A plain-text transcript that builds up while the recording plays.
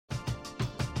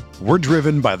We're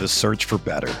driven by the search for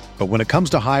better. But when it comes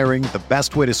to hiring, the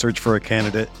best way to search for a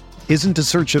candidate isn't to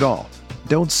search at all.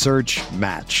 Don't search,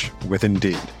 match with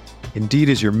Indeed. Indeed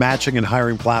is your matching and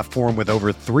hiring platform with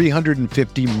over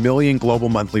 350 million global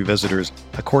monthly visitors,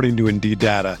 according to Indeed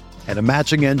data, and a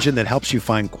matching engine that helps you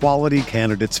find quality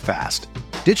candidates fast.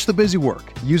 Ditch the busy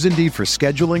work. Use Indeed for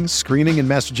scheduling, screening, and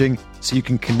messaging so you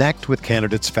can connect with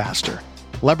candidates faster.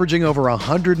 Leveraging over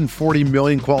 140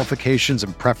 million qualifications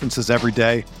and preferences every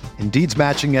day, Indeed's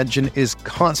matching engine is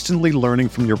constantly learning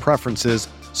from your preferences,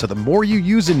 so the more you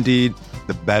use Indeed,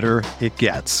 the better it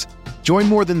gets. Join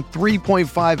more than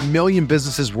 3.5 million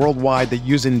businesses worldwide that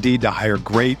use Indeed to hire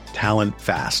great talent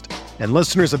fast. And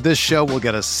listeners of this show will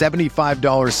get a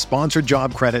 $75 sponsored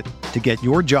job credit to get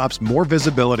your jobs more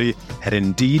visibility at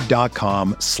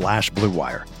Indeed.com/Blue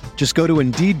Wire. Just go to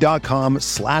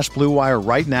Indeed.com/Blue Wire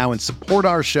right now and support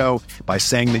our show by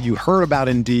saying that you heard about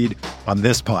Indeed on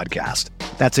this podcast.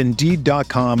 That's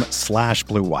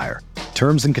Indeed.com/Blue Wire.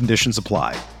 Terms and conditions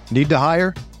apply. Need to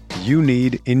hire? You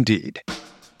need Indeed.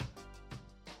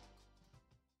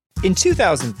 In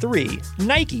 2003,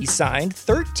 Nike signed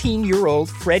 13-year-old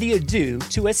Freddie Adu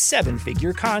to a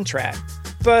 7-figure contract.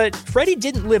 But Freddie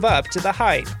didn't live up to the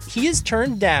hype. He has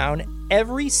turned down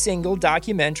every single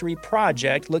documentary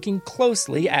project looking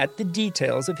closely at the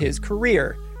details of his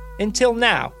career. Until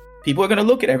now. People are going to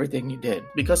look at everything you did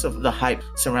because of the hype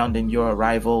surrounding your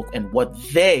arrival and what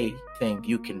they think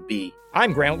you can be.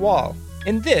 I'm Grant Wall,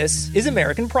 and this is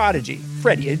American Prodigy,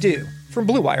 Freddie Adu, from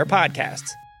Blue Wire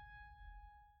Podcasts.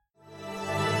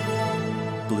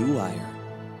 Blue Wire.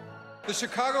 The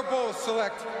Chicago Bulls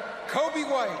select Kobe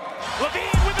White.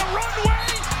 LaVine with a runway,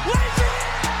 lays it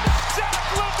in! Zach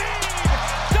LaVine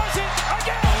does it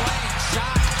again! The lane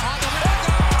shot on the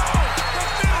window! The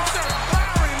finisher,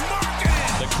 Larry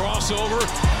Markkinen! The crossover,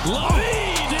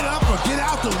 LaVine! Get up or get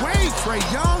out the way, Trae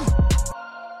Young!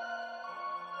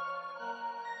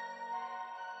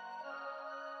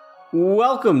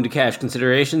 Welcome to Cash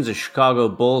Considerations, a Chicago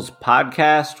Bulls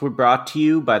podcast. We're brought to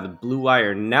you by the Blue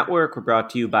Wire Network. We're brought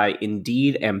to you by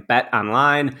Indeed and Bet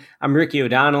Online. I'm Ricky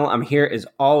O'Donnell. I'm here as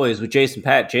always with Jason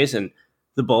Pat. Jason,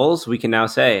 the Bulls, we can now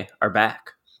say, are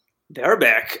back. They are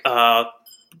back.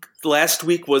 Last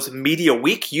week was media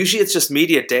week. Usually it's just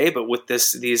media day, but with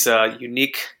these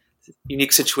unique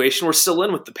situation we're still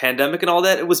in with the pandemic and all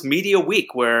that, it was media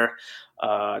week where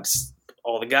just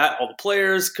all the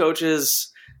players, coaches,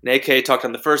 and AK talked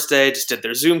on the first day, just did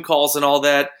their Zoom calls and all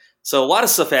that. So a lot of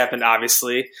stuff happened,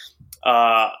 obviously.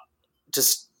 I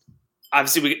guess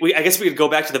we could go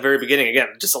back to the very beginning again.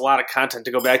 Just a lot of content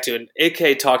to go back to. And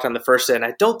AK talked on the first day, and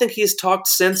I don't think he's talked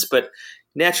since, but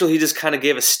naturally he just kind of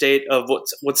gave a state of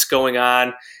what's going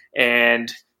on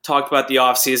and talked about the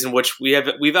offseason, which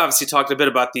we've obviously talked a bit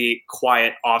about the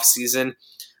quiet offseason.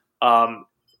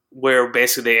 Where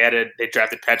basically they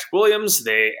drafted Patrick Williams,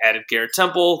 they added Garrett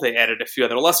Temple, they added a few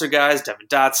other lesser guys, Devin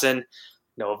Dotson,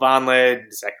 Noah Vonleh,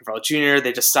 Zach Farrell Jr.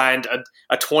 They just signed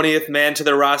a 20th man to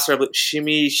their roster.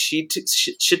 Shimi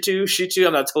Shitu,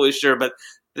 I'm not totally sure, but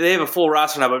they have a full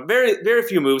roster now, but very, very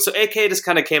few moves. So AK just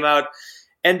kind of came out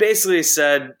and basically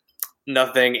said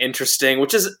nothing interesting,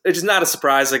 which is not a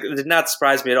surprise. Like, it did not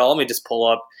surprise me at all. Let me just pull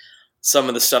up some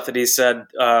of the stuff that he said.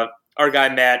 Our guy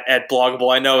Matt at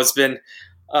Bloggable, I know, has been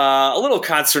a little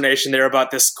consternation there about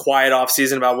this quiet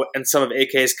offseason and some of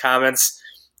AK's comments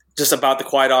just about the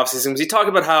quiet offseason. He talked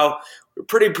about how we're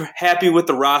pretty happy with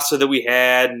the roster that we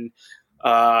had, and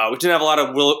we didn't have a lot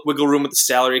of wiggle room with the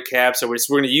salary cap, so we're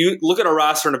going to look at our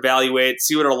roster and evaluate,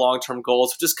 see what our long-term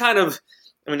goals, which is kind of,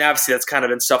 I mean, obviously that's kind of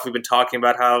been stuff we've been talking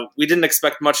about, how we didn't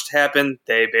expect much to happen.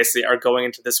 They basically are going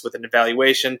into this with an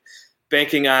evaluation,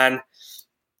 banking on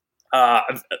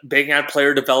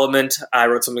player development. I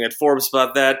wrote something at Forbes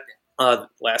about that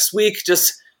last week.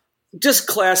 Just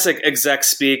classic exec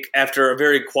speak after a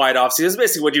very quiet offseason. It's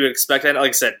basically what you would expect. And like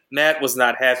I said, Matt was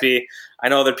not happy. I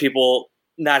know other people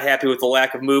not happy with the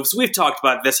lack of moves. We've talked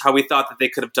about this, how we thought that they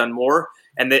could have done more.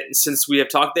 And that since we have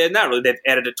talked, they've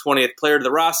added a 20th player to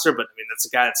the roster, but I mean, that's a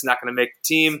guy that's not going to make the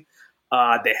team.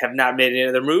 They have not made any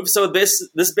other moves. So this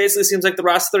basically seems like the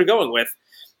roster they're going with.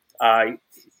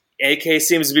 AK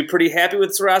seems to be pretty happy with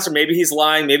this roster. Maybe he's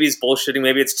lying. Maybe he's bullshitting.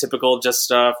 Maybe it's typical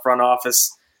just front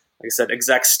office, like I said,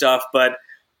 exec stuff. But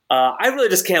I really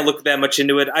just can't look that much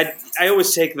into it. I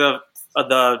always take the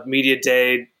media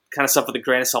day kind of stuff with a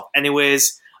grain of salt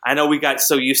anyways. I know we got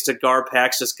so used to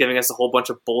Garpax just giving us a whole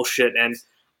bunch of bullshit. And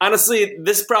honestly,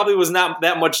 this probably was not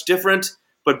that much different.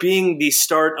 But being the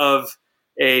start of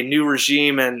a new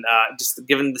regime and just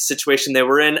given the situation they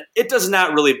were in, it does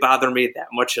not really bother me that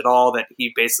much at all that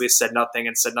he basically said nothing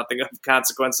and said nothing of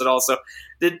consequence at all. So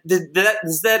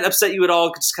does that upset you at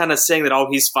all? Just kind of saying that,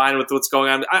 he's fine with what's going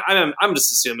on. I'm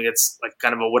just assuming it's like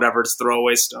kind of a whatever, it's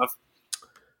throwaway stuff.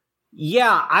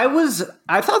 Yeah,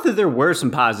 I thought that there were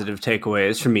some positive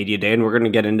takeaways from Media Day, and we're going to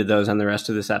get into those on the rest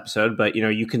of this episode. But,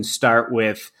 you can start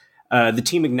with the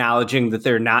team acknowledging that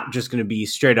they're not just going to be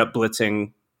straight up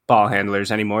blitzing ball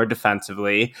handlers anymore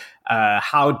defensively.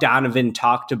 How Donovan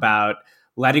talked about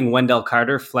letting Wendell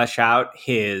Carter flesh out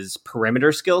his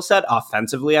perimeter skill set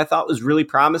offensively, I thought was really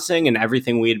promising and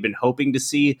everything we had been hoping to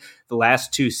see the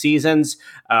last 2 seasons.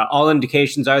 All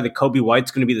indications are that Kobe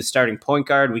White's going to be the starting point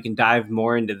guard. We can dive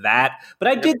more into that. But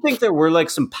I did think there were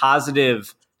some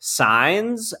positive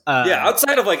signs.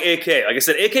 Outside of AK. Like I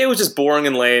said, AK was just boring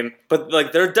and lame, but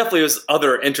there definitely was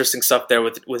other interesting stuff there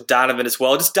with Donovan as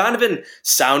well. Just Donovan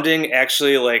sounding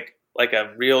actually like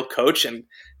a real coach and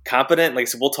competent. Like,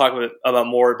 so we'll talk about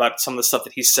more about some of the stuff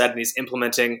that he said and he's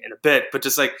implementing in a bit. But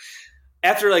just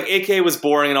after AK was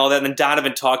boring and all that, and then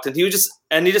Donovan talked, and he just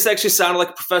actually sounded like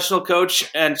a professional coach,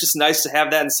 and it's just nice to have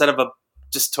that instead of a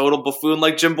just total buffoon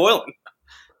like Jim Boylan.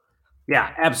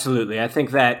 Yeah, absolutely. I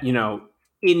think that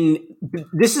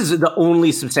this is the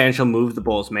only substantial move the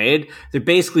Bulls made. They're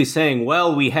basically saying,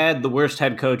 well, we had the worst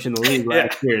head coach in the league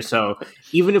last year, so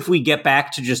even if we get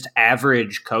back to just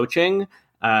average coaching,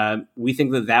 we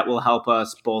think that will help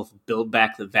us both build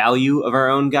back the value of our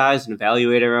own guys and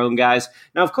evaluate our own guys.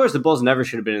 Now, of course, the Bulls never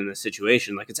should have been in this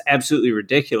situation. It's absolutely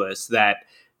ridiculous that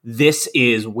this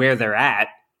is where they're at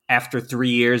after 3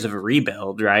 years of a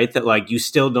rebuild, right? That you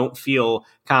still don't feel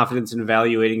confidence in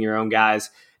evaluating your own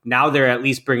guys. Now they're at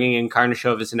least bringing in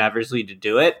Karnisovas and Eversley to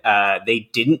do it.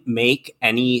 They didn't make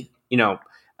any,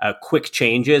 quick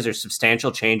changes or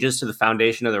substantial changes to the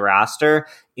foundation of the roster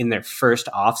in their first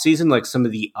offseason, like some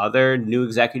of the other new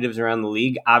executives around the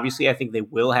league. Obviously, I think they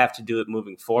will have to do it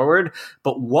moving forward.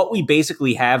 But what we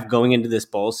basically have going into this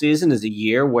bowl season is a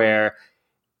year where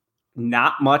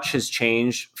not much has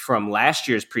changed from last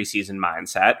year's preseason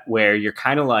mindset, where you're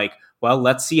kind of well,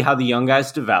 let's see how the young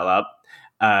guys develop.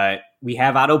 We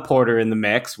have Otto Porter in the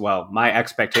mix. Well, my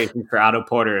expectations for Otto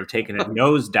Porter have taken a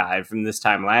nosedive from this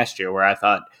time last year, where I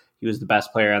thought he was the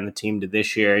best player on the team, to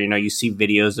this year. You see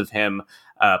videos of him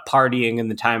partying in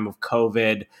the time of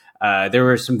COVID. There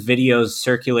were some videos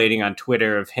circulating on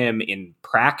Twitter of him in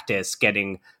practice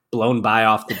getting blown by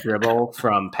off the dribble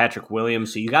from Patrick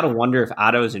Williams. So you got to wonder if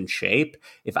Otto's in shape,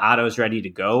 if Otto's ready to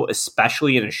go,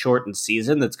 especially in a shortened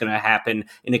season that's going to happen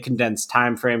in a condensed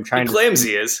time frame. He claims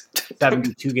he is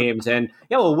 72 games in.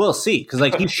 Yeah, well, we'll see, because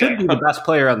he should be the best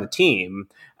player on the team.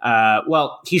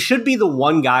 He should be the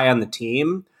one guy on the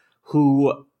team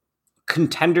who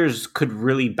contenders could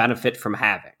really benefit from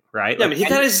having. Right? Yeah,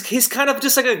 he's kind of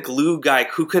just like a glue guy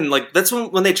who can that's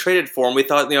when they traded for him, we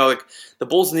thought, the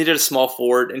Bulls needed a small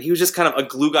forward, and he was just kind of a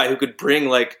glue guy who could bring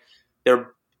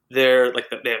their they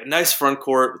have a nice front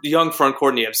court, the young front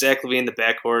court, and you have Zach LaVine in the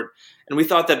backcourt. And we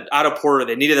thought that Otto Porter,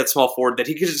 they needed that small forward, that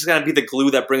he could just kind of be the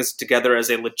glue that brings it together as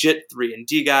a legit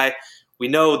 3-and-D guy. We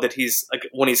know that he's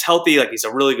when he's healthy, he's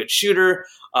a really good shooter.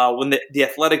 When the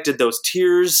Athletic did those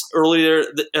tiers earlier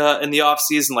in the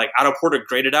offseason, Otto Porter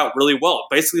graded out really well,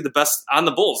 basically the best on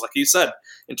the Bulls, like you said,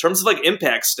 in terms of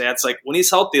impact stats. When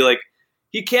he's healthy,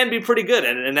 he can be pretty good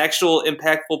and an actual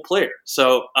impactful player.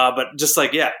 So, but just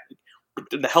the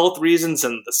health reasons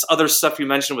and this other stuff you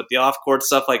mentioned with the off court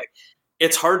stuff,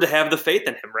 it's hard to have the faith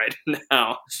in him right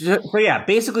now. So yeah,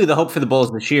 basically the hope for the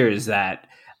Bulls this year is that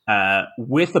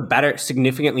with a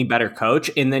significantly better coach,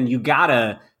 and then you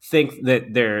gotta think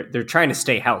that they're trying to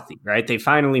stay healthy, right? They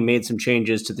finally made some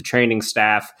changes to the training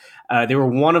staff. They were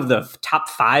one of the top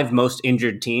 5 most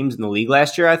injured teams in the league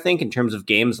last year, I think, in terms of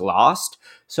games lost.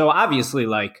 So obviously,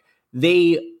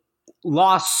 they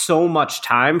lost so much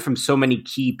time from so many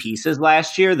key pieces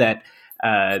last year that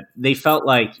they felt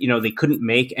they couldn't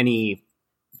make any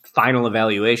final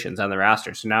evaluations on the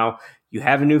roster. So now you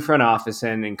have a new front office,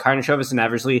 and Karnisovas and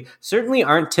Eversley certainly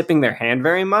aren't tipping their hand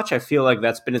very much. I feel like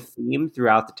that's been a theme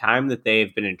throughout the time that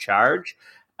they've been in charge.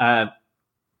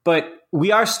 But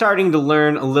we are starting to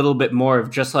learn a little bit more of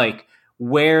just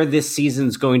where this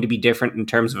season's going to be different in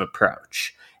terms of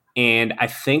approach. And I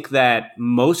think that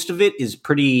most of it is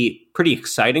pretty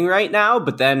exciting right now.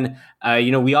 But then,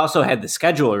 we also had the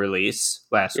schedule release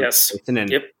last week. And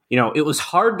yep. It was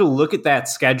hard to look at that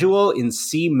schedule and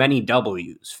see many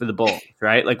W's for the Bulls,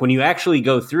 right? When you actually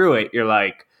go through it, you're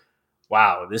like,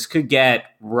 wow, this could get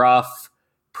rough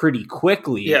pretty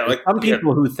quickly. Yeah, some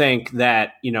people who think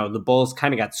that, the Bulls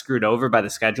kind of got screwed over by the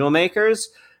schedule makers,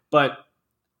 but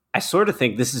I sort of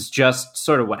think this is just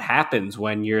sort of what happens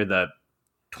when you're the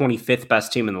 25th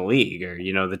best team in the league, or,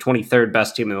 the 23rd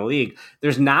best team in the league.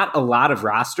 There's not a lot of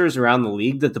rosters around the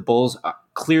league that the Bulls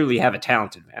clearly have a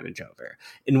talent advantage over.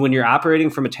 And when you're operating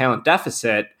from a talent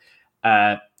deficit,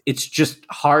 it's just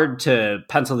hard to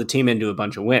pencil the team into a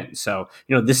bunch of wins. So,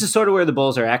 this is sort of where the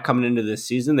Bulls are at coming into this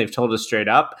season. They've told us straight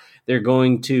up they're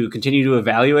going to continue to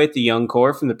evaluate the young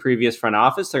core from the previous front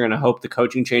office. They're going to hope the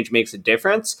coaching change makes a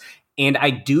difference. And I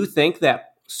do think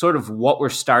that sort of what we're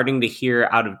starting to hear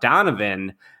out of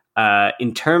Donovan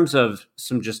in terms of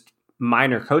some just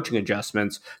minor coaching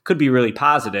adjustments could be really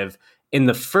positive. And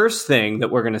the first thing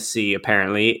that we're going to see,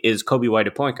 apparently, is Coby White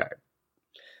at point guard.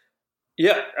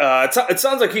 Yeah, it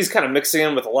sounds like he's kind of mixing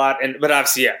in with a lot, but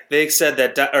obviously, yeah, they said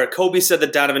that, or Coby said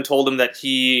that Donovan told him that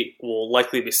he will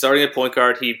likely be starting at point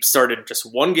guard. He started just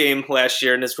one game last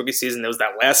year in his rookie season. It was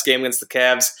that last game against the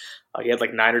Cavs. He had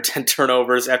like 9 or 10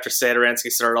 turnovers after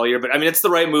Satoransky started all year. But I mean, it's the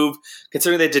right move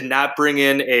considering they did not bring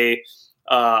in a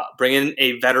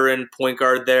veteran point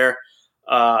guard there.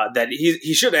 That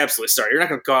he should absolutely start. You're not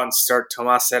going to go out and start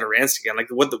Tomas Satoransky again. Like,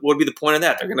 what would be the point of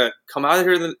that? They're going to come out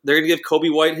here and they're going to give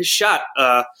Coby White his shot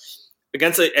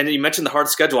against it. And you mentioned the hard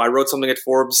schedule. I wrote something at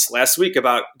Forbes last week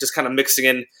about just kind of mixing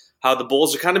in how the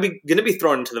Bulls are kind of going to be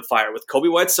thrown into the fire with Coby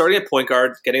White starting at point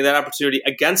guard, getting that opportunity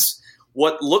against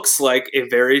what looks like a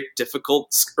very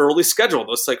difficult early schedule.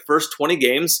 Those like first 20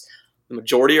 games, the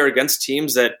majority are against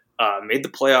teams that made the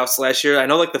playoffs last year. I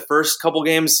know like the first couple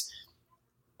games,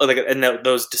 like in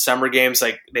those December games,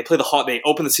 like they play they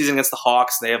open the season against the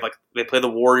Hawks. They play the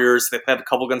Warriors. They play a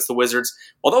couple against the Wizards.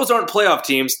 While those aren't playoff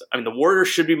teams, I mean the Warriors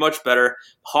should be much better.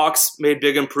 Hawks made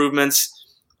big improvements.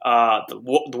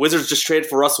 The Wizards just traded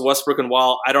for Russell Westbrook, and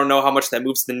while I don't know how much that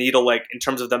moves the needle, like in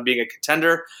terms of them being a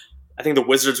contender, I think the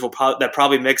Wizards that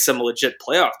probably makes them a legit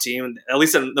playoff team. At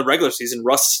least in the regular season,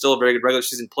 Russ is still a very good regular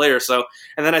season player. So,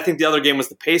 and then I think the other game was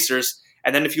the Pacers.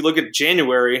 And then if you look at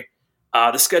January,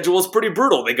 the schedule is pretty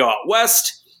brutal. They go out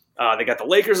west. They got the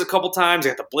Lakers a couple times.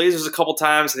 They got the Blazers a couple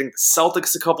times. I think the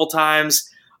Celtics a couple times.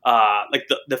 Like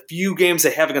the few games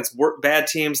they have against bad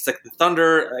teams, like the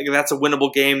Thunder, like that's a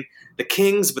winnable game. The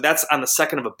Kings, but that's on the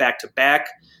second of a back-to-back.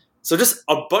 So just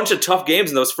a bunch of tough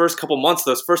games in those first couple months,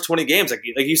 those first 20 games. Like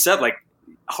you said, like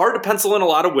hard to pencil in a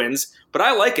lot of wins, but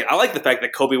I like it. I like the fact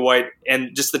that Coby White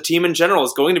and just the team in general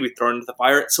is going to be thrown into the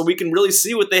fire so we can really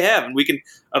see what they have. And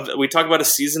we talk about a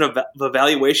season of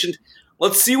evaluation.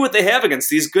 Let's see what they have against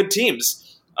these good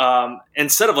teams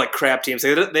instead of like crap teams.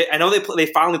 I know they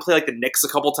finally play like the Knicks a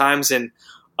couple times in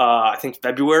I think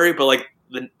February, but like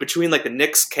between like the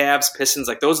Knicks, Cavs, Pistons,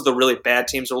 like those are the really bad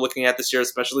teams we're looking at this year,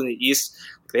 especially in the East.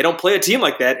 They don't play a team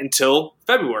like that until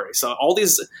February. So all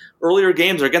these earlier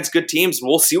games are against good teams.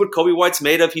 We'll see what Coby White's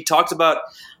made of. He talked about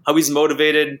how he's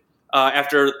motivated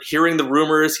after hearing the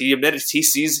rumors. He admitted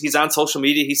he's on social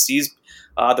media. He sees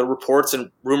the reports and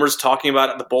rumors talking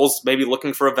about the Bulls maybe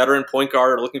looking for a veteran point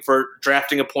guard or looking for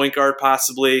drafting a point guard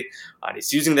possibly.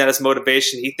 He's using that as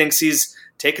motivation. He thinks he's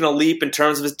taken a leap in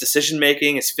terms of his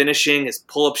decision-making, his finishing, his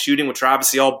pull-up shooting, which are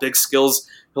obviously all big skills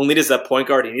he'll need as that point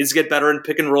guard. He needs to get better in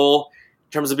pick and roll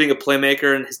in terms of being a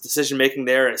playmaker and his decision-making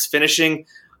there, his finishing.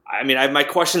 I mean, I have my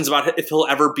questions about if he'll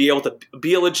ever be able to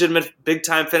be a legitimate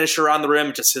big-time finisher on the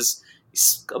rim. Just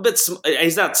he's a bit.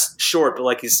 He's not short, but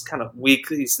like he's kind of weak.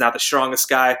 He's not the strongest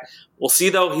guy. We'll see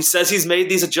though. He says he's made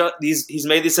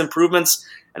these improvements,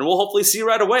 and we'll hopefully see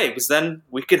right away because then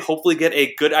we can hopefully get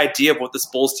a good idea of what this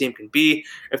Bulls team can be.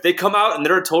 If they come out and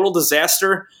they're a total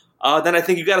disaster, then I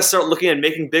think you got to start looking at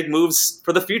making big moves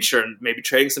for the future and maybe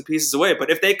trading some pieces away. But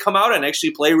if they come out and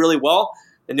actually play really well,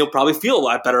 then you'll probably feel a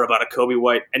lot better about a Coby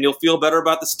White, and you'll feel better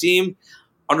about this team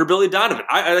under Billy Donovan.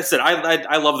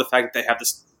 I love the fact that they have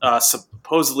this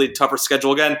supposedly tougher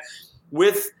schedule again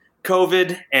with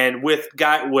COVID and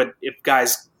if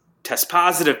guys test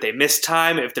positive, if they miss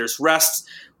time, if there's rest,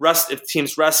 if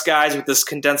teams rest guys with this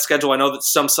condensed schedule. I know that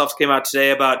some stuff came out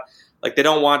today about like they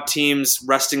don't want teams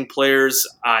resting players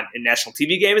in national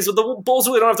TV games, but the Bulls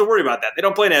really don't have to worry about that. They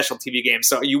don't play national TV games,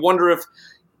 so you wonder if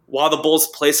while the Bulls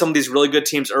play some of these really good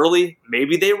teams early,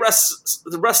 maybe they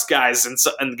rest guys in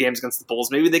the games against the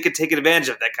Bulls. Maybe they could take advantage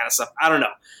of that kind of stuff. I don't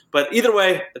know. But either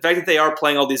way, the fact that they are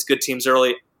playing all these good teams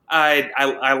early,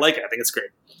 I like it. I think it's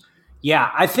great.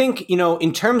 Yeah, I think,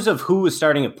 in terms of who was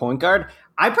starting at point guard,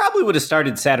 I probably would have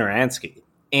started Satoransky.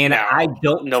 And I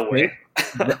don't No way.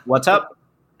 What's up?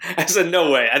 I said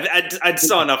no way. I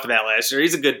saw enough of that last year.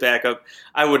 He's a good backup.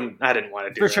 I didn't want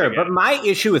to do for that sure. again. But my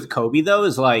issue with Coby though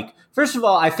is like, first of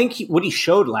all, I think what he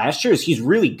showed last year is he's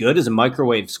really good as a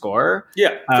microwave scorer.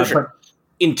 Yeah, for sure. But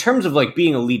in terms of like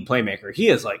being a lead playmaker, he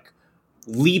is like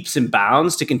leaps and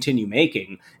bounds to continue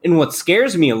making. And what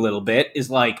scares me a little bit is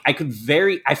like I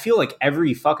feel like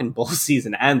every fucking bowl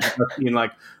season ends with being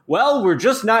like, well, we're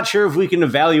just not sure if we can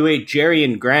evaluate Jerry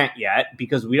and Grant yet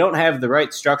because we don't have the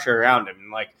right structure around him.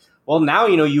 And like, well, now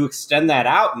you extend that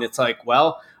out, and it's like,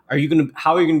 well, how are you going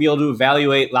to be able to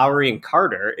evaluate Lowry and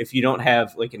Carter if you don't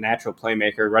have like a natural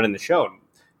playmaker running the show?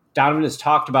 Donovan has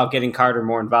talked about getting Carter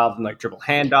more involved in like dribble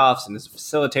handoffs and as a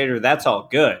facilitator. That's all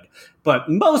good. But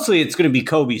mostly it's going to be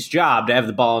Kobe's job to have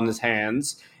the ball in his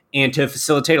hands and to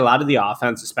facilitate a lot of the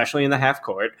offense, especially in the half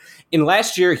court. In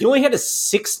last year, he only had a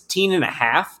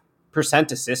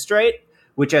 16.5% assist rate,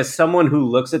 which as someone who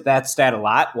looks at that stat a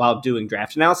lot while doing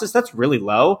draft analysis, that's really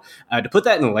low. To put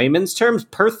that in layman's terms,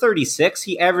 per 36,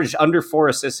 he averaged under 4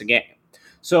 assists a game.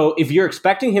 So if you're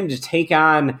expecting him to take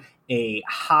on a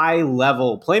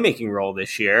high-level playmaking role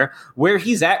this year, where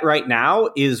he's at right now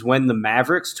is when the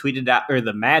Magic tweeted out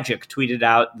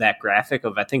that graphic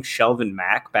of, I think, Shelvin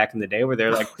Mack back in the day, where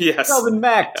they're like, yes. Shelvin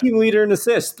Mack, team leader in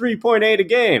assists, 3.8 a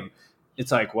game.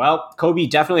 It's like, well, Kobe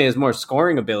definitely has more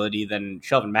scoring ability than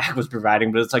Shelvin Mack was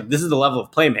providing, but it's like, this is the level of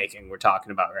playmaking we're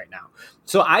talking about right now.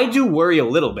 So I do worry a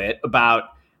little bit about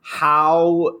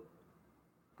how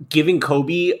giving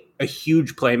Kobe a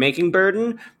huge playmaking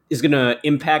burden is going to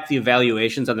impact the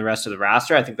evaluations on the rest of the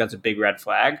roster. I think that's a big red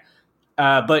flag.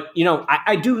 But,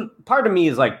 I do, part of me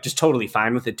is like just totally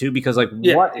fine with it too, because like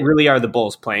what really are the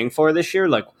Bulls playing for this year?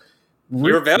 Like,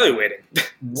 you're evaluating.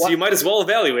 So you might as well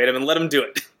evaluate him and let him do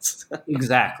it.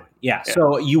 Exactly. Yeah.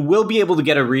 So you will be able to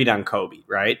get a read on Kobe,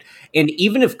 right? And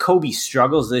even if Kobe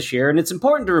struggles this year, and it's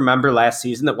important to remember last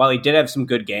season that while he did have some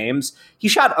good games, he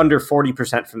shot under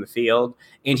 40% from the field,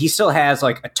 and he still has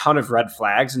like a ton of red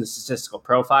flags in the statistical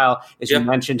profile. As you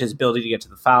mentioned, his ability to get to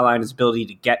the foul line, his ability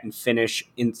to get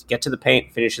to the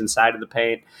paint, finish inside of the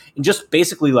paint, and just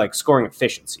basically like scoring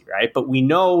efficiency, right? But we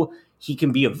know he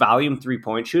can be a volume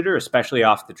 3-point shooter, especially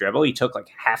off the dribble. He took like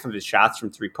half of his shots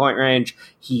from 3-point range.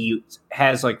 He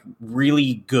has like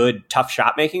really good tough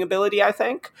shot making ability, I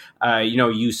think.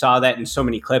 You saw that in so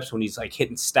many clips when he's like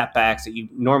hitting step backs that you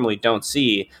normally don't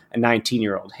see a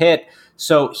 19-year-old hit.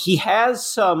 So he has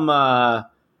some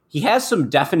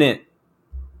definite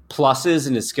pluses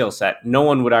in his skill set. No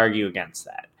one would argue against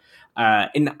that.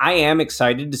 And I am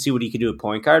excited to see what he could do at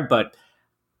point guard, but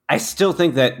I still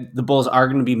think that the Bulls are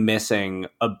going to be missing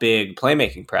a big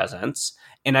playmaking presence,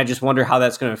 and I just wonder how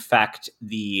that's going to affect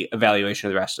the evaluation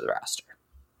of the rest of the roster.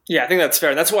 Yeah, I think that's fair.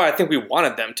 And that's why I think we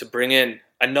wanted them to bring in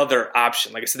another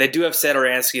option. Like I said, they do have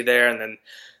Satoransky there, and then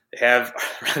they have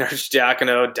Reinhard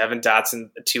Giacono, Devin Dotson,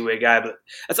 a two-way guy. But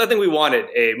that's why I think we wanted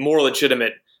a more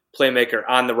legitimate playmaker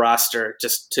on the roster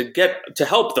just to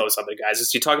help those other guys.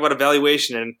 As you talk about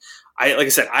evaluation, and like I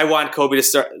said, I want Kobe to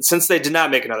start, since they did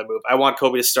not make another move, I want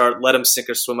Kobe to start, let him sink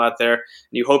or swim out there. And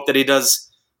you hope that he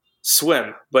does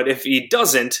swim. But if he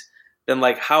doesn't, then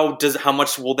like how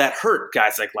much will that hurt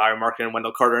guys like Lauri Markkanen and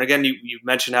Wendell Carter? And again, you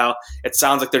mentioned how it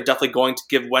sounds like they're definitely going to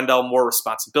give Wendell more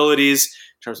responsibilities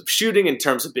in terms of shooting, in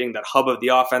terms of being that hub of the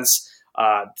offense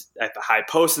at the high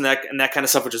post and that kind of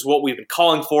stuff, which is what we've been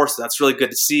calling for. So that's really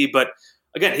good to see. But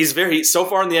again, he's so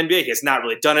far in the NBA, he has not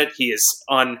really done it. He is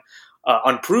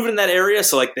unproven in that area.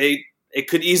 So like it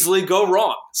could easily go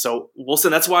wrong. So we'll see.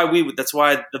 That's why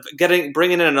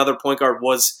bringing in another point guard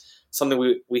was something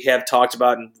we have talked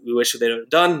about and we wish they would have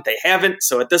done. They haven't.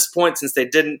 So at this point, since they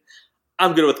didn't,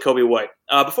 I'm good with Kobe White.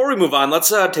 Before we move on,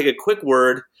 let's take a quick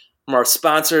word from our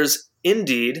sponsors,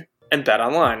 Indeed and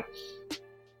BetOnline.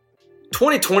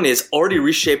 2020 has already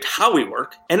reshaped how we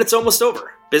work, and it's almost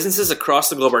over. Businesses across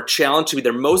the globe are challenged to be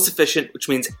their most efficient, which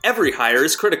means every hire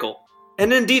is critical.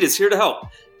 And Indeed is here to help.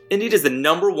 Indeed is the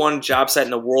 #1 job site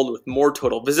in the world with more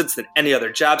total visits than any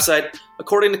other job site,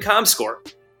 according to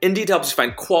ComScore. Indeed helps you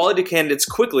find quality candidates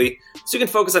quickly so you can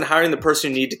focus on hiring the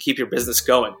person you need to keep your business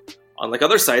going. Unlike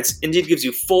other sites, Indeed gives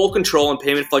you full control and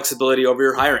payment flexibility over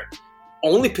your hiring.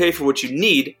 Only pay for what you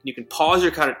need, and you can pause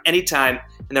your account at any time,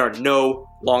 and there are no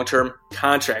long-term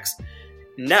contracts.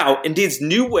 Now, Indeed's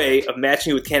new way of matching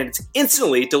you with candidates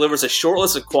instantly delivers a short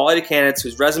list of quality candidates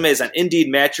whose resumes on Indeed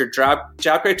match your job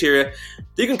criteria that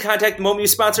you can contact the moment you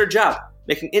sponsor a job,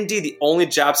 making Indeed the only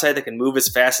job site that can move as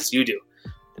fast as you do.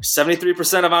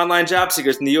 73% of online job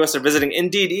seekers in the U.S. are visiting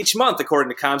Indeed each month,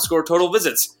 according to ComScore total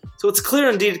visits. So it's clear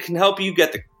Indeed can help you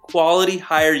get the quality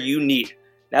hire you need.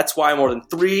 That's why more than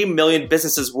 3 million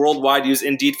businesses worldwide use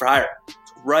Indeed for hiring.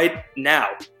 Right now,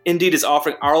 Indeed is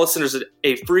offering our listeners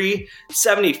a free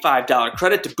 $75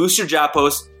 credit to boost your job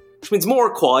post, which means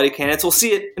more quality candidates will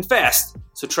see it and fast.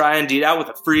 So try Indeed out with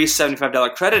a free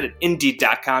 $75 credit at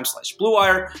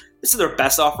Indeed.com/BlueWire. This is their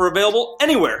best offer available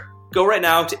anywhere. Go right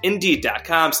now to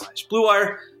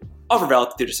Indeed.com/BlueWire. Offer valid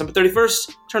through December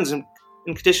 31st. Terms and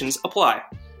conditions apply.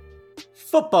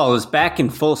 Football is back in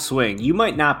full swing. You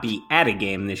might not be at a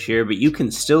game this year, but you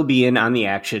can still be in on the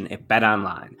action at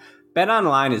BetOnline.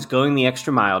 BetOnline is going the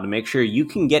extra mile to make sure you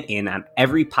can get in on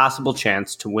every possible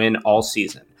chance to win all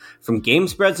season. From game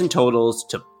spreads and totals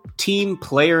to team,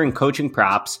 player, and coaching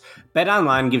props,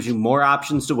 BetOnline gives you more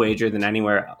options to wager than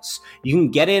anywhere else. You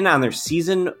can get in on their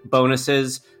season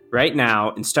bonuses right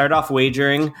now and start off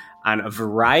wagering on a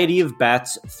variety of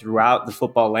bets throughout the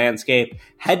football landscape.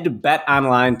 Head to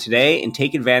BetOnline today and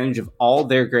take advantage of all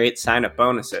their great sign-up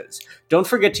bonuses. Don't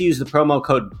forget to use the promo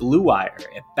code BLUEWIRE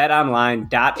at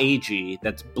betonline.ag.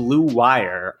 That's Blue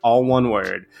Wire, all one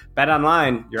word.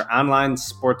 BetOnline, your online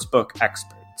sportsbook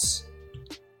experts.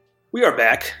 We are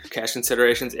back. Cash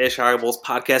Considerations, a Chicago Bulls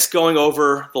podcast, going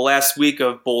over the last week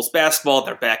of Bulls basketball.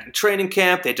 They're back in training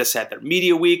camp. They just had their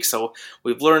media week, so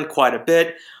we've learned quite a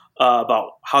bit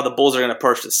about how the Bulls are going to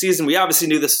approach the season. We obviously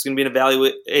knew this was going to be an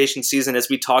evaluation season, as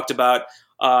we talked about.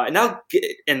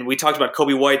 And we talked about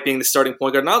Kobe White being the starting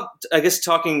point guard. Now, I guess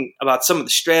talking about some of the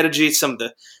strategy, some of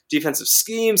the defensive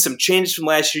schemes, some changes from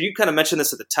last year. You kind of mentioned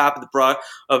this at the top of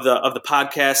the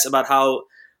podcast about how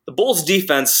the Bulls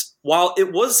defense, while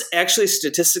it was actually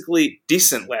statistically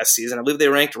decent last season, I believe they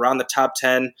ranked around the top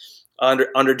 10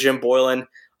 under Jim Boylan.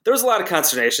 There was a lot of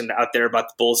consternation out there about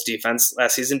the Bulls defense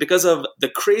last season because of the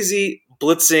crazy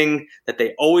blitzing that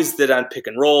they always did on pick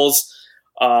and rolls.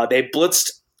 They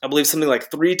blitzed, I believe, something like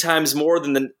 3 times more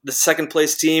than the second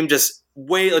place team, just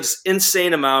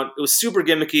insane amount. It was super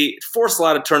gimmicky. It forced a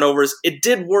lot of turnovers. It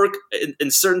did work in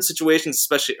certain situations,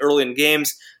 especially early in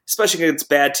games, especially against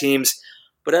bad teams.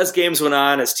 But as games went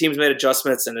on, as teams made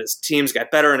adjustments, and as teams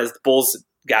got better, and as the Bulls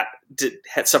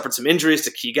had suffered some injuries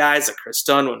to key guys like Chris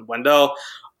Dunn and Wendell,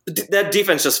 that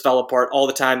defense just fell apart all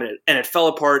the time, and it fell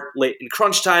apart late in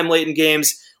crunch time, late in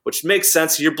games, which makes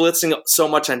sense. You're blitzing so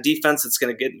much on defense, it's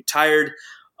going to get you tired.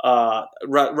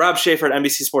 Rob Schaefer at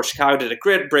NBC Sports Chicago did a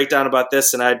great breakdown about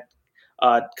this, and I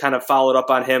kind of followed up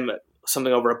on him,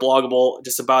 something over at Bloggable,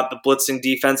 just about the blitzing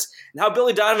defense and how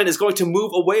Billy Donovan is going to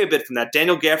move away a bit from that.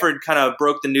 Daniel Gafford kind of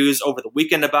broke the news over the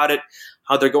weekend about it,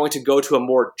 how they're going to go to a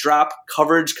more drop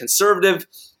coverage conservative,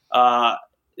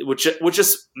 which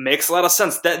just makes a lot of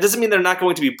sense. That doesn't mean they're not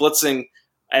going to be blitzing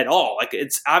at all. Like,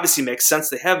 it's obviously makes sense.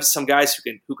 They have some guys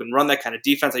who can run that kind of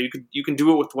defense. Like, you can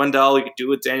do it with Wendell, you can do it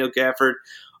with Daniel Gafford,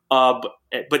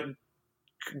 but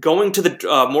going to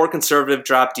the more conservative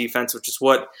drop defense, which is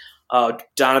what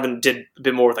Donovan did a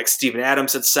bit more with, like, Steven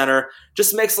Adams at center,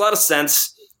 just makes a lot of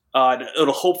sense.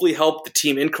 It'll hopefully help the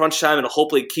team in crunch time. It'll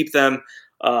hopefully keep them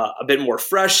a bit more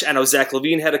fresh. I know Zach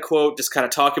LaVine had a quote just kind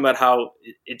of talking about how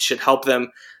it should help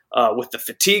them with the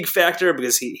fatigue factor,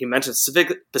 because he mentioned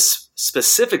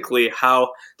specifically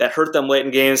how that hurt them late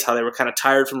in games, how they were kind of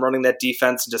tired from running that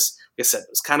defense. And just, like I said, it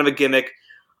was kind of a gimmick.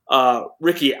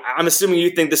 Ricky, I'm assuming you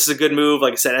think this is a good move.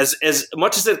 Like I said, as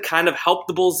much as it kind of helped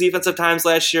the Bulls defense at times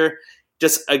last year,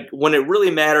 just when it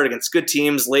really mattered against good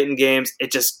teams late in games,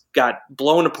 it just got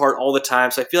blown apart all the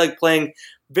time. So I feel like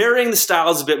varying the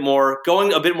styles a bit more,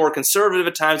 going a bit more conservative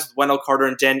at times with Wendell Carter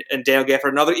and Daniel Gafford,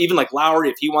 another, even like Lowry,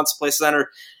 if he wants to play center,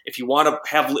 if you want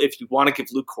to give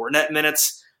Luke Kornet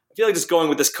minutes. I feel like just going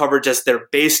with this coverage as their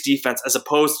base defense, as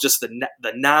opposed to just the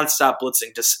nonstop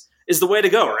blitzing, just is the way to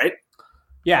go, right?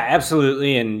 Yeah,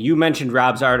 absolutely. And you mentioned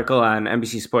Rob's article on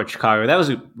NBC Sports Chicago. That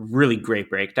was a really great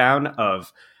breakdown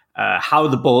of how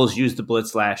the Bulls used the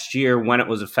blitz last year, when it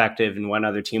was effective, and when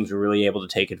other teams were really able to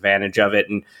take advantage of it.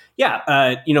 And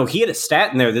yeah, he had a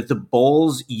stat in there that the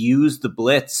Bulls used the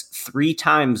blitz 3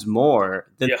 times more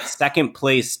than the second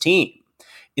place team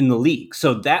in the league.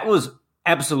 So that was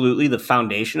absolutely the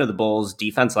foundation of the Bulls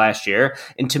defense last year.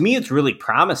 And to me, it's really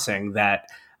promising that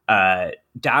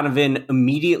Donovan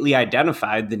immediately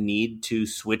identified the need to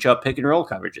switch up pick and roll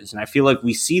coverages. And I feel like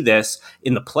we see this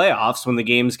in the playoffs when the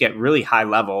games get really high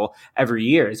level every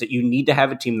year, is that you need to have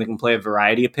a team that can play a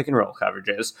variety of pick and roll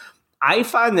coverages. I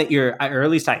find that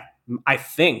I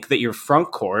think that your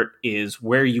front court is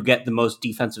where you get the most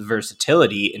defensive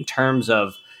versatility in terms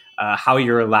of how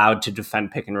you're allowed to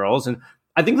defend pick and rolls. And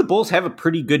I think the Bulls have a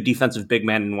pretty good defensive big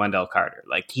man in Wendell Carter.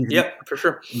 Like, he's for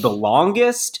sure the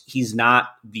longest. He's not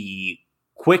the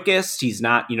quickest. He's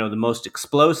not, the most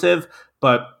explosive,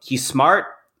 but he's smart.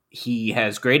 He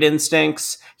has great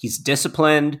instincts. He's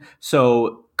disciplined.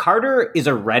 So Carter is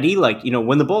already,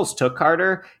 when the Bulls took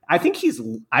Carter, I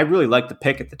really liked the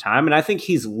pick at the time, and I think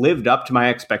he's lived up to my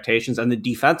expectations on the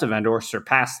defensive end or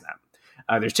surpassed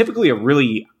them. There's typically a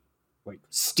really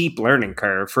steep learning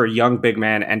curve for a young big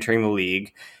man entering the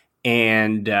league,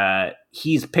 and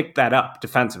he's picked that up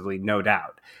defensively, no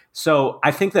doubt. So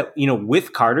I think that,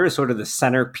 with Carter as sort of the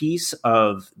centerpiece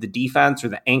of the defense or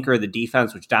the anchor of the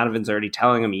defense, which Donovan's already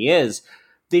telling him he is,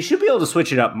 they should be able to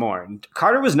switch it up more. And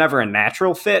Carter was never a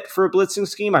natural fit for a blitzing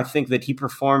scheme. I think that he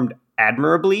performed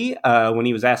admirably when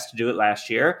he was asked to do it last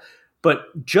year.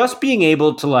 But just being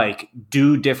able to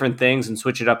do different things and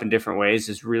switch it up in different ways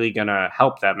is really going to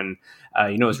help them.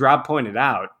 And, as Rob pointed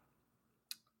out,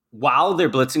 while their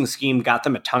blitzing scheme got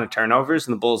them a ton of turnovers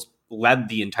and the Bulls led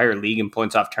the entire league in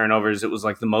points off turnovers, it was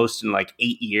the most in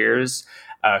 8 years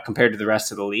compared to the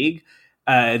rest of the league.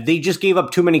 They just gave up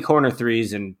too many corner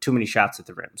threes and too many shots at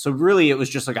the rim. So really it was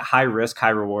just a high risk, high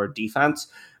reward defense.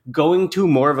 Going to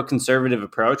more of a conservative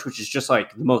approach, which is just the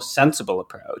most sensible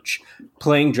approach,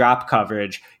 playing drop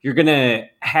coverage. You're going to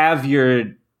have your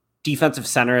defensive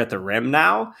center at the rim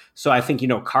now. So I think,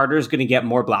 Carter's going to get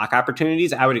more block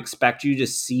opportunities. I would expect you to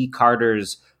see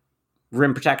Carter's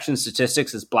rim protection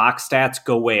statistics, his block stats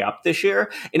go way up this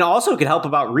year. And also it could help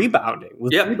about rebounding.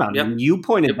 Rebounding. You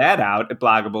pointed that out at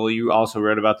Bloggable. You also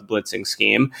wrote about the blitzing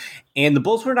scheme. And the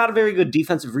Bulls were not a very good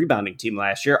defensive rebounding team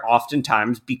last year,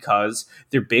 oftentimes because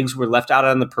their bigs were left out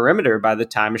on the perimeter by the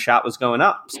time a shot was going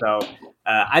up. So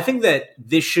I think that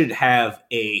this should have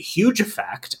a huge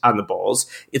effect on the Bulls.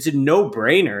 It's a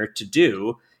no-brainer to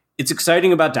do. It's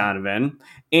exciting about Donovan.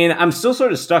 And I'm still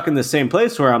sort of stuck in the same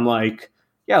place where I'm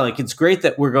it's great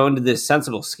that we're going to this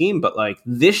sensible scheme, but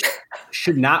this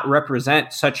should not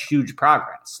represent such huge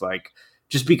progress.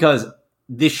 Just because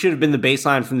this should have been the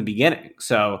baseline from the beginning.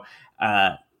 So,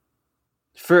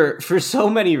 for so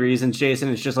many reasons, Jason,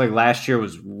 it's just last year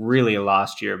was really a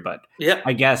lost year, but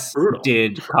I guess it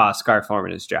did cost Scar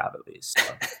Foreman his job at least.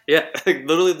 So. Yeah,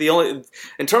 literally the only,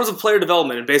 in terms of player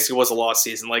development, it basically was a lost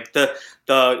season.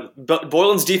 The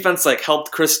Boylan's defense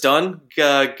helped Chris Dunn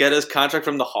get his contract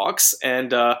from the Hawks,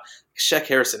 and Shaq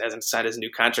Harrison hasn't signed his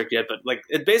new contract yet, but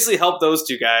it basically helped those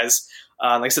two guys.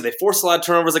 Like I said, they forced a lot of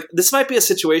turnovers. This might be a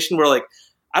situation where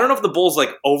I don't know if the Bulls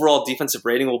overall defensive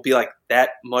rating will be that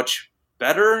much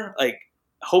better.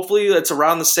 Hopefully it's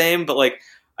around the same, but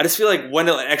I just feel when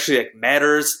it actually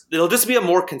matters, it'll just be a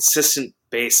more consistent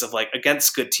base of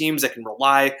against good teams that can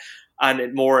rely on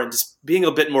it more and just being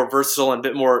a bit more versatile and a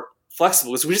bit more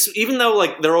flexible. Because we just, even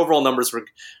though their overall numbers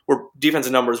were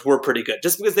defensive numbers were pretty good,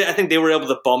 just because I think they were able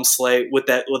to bum slay with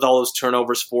all those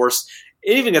turnovers forced.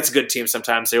 And even against good teams,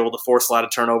 sometimes they're able to force a lot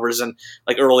of turnovers and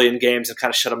early in games and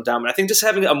kind of shut them down. But I think just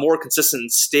having a more consistent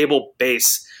and stable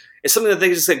base is something that they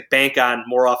just bank on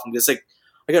more often. Because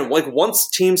again, once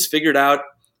teams figured out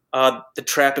the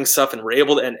trapping stuff and were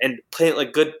able to and play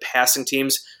good passing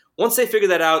teams, once they figure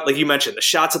that out, you mentioned, the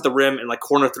shots at the rim and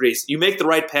corner threes, you make the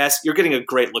right pass, you're getting a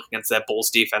great look against that Bulls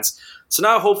defense. So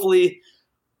now hopefully,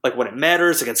 when it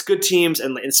matters against good teams,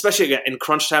 and especially again in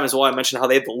crunch time as well, I mentioned how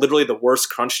they have literally the worst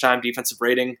crunch time defensive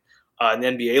rating in the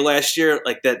NBA last year,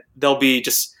 that they'll be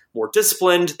just more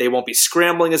disciplined. They won't be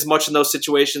scrambling as much in those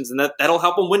situations, and that'll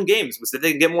help them win games. Was that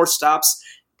they can get more stops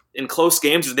in close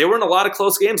games. They were in a lot of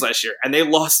close games last year, and they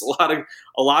lost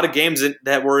a lot of games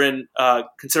that were in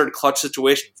considered clutch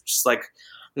situations. Just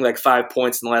 5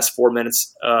 points in the last 4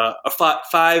 minutes,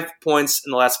 5 points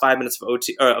in the last 5 minutes of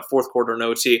OT, fourth quarter in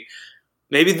OT.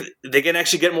 Maybe they can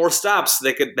actually get more stops.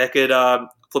 That could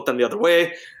flip them the other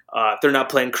way. They're not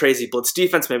playing crazy blitz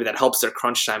defense. Maybe that helps their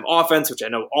crunch time offense, which I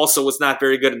know also was not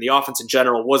very good. And the offense in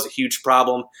general was a huge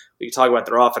problem. We can talk about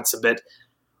their offense a bit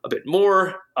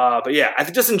more. But yeah, I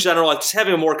think just in general, just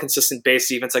having a more consistent base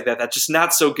defense like that, that's just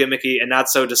not so gimmicky and not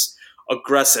so just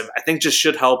aggressive, I think just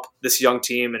should help this young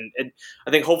team. And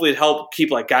I think hopefully it help keep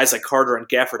guys like Carter and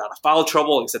Gafford out of foul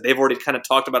trouble. Like I said, they've already kind of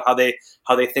talked about how they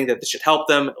think that this should help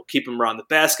them. It'll keep them around the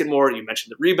basket more. You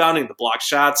mentioned the rebounding, the block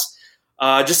shots.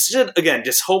 Just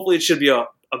hopefully it should be a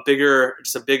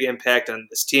big impact on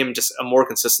this team, just a more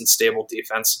consistent, stable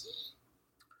defense.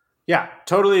 Yeah,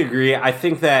 totally agree. I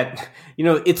think that,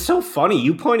 it's so funny.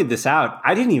 You pointed this out.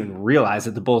 I didn't even realize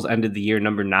that the Bulls ended the year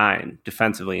number 9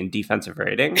 defensively in defensive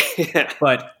rating. Yeah.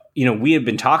 But, we had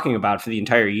been talking about for the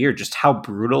entire year just how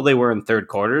brutal they were in third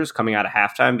quarters coming out of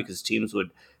halftime, because teams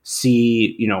would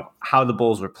see, how the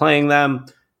Bulls were playing them,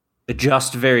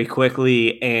 adjust very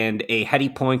quickly, and a heady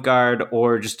point guard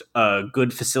or just a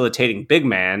good facilitating big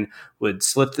man would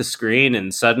slip the screen,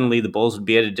 and suddenly the Bulls would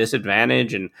be at a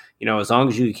disadvantage. And, as long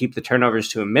as you could keep the turnovers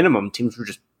to a minimum, teams were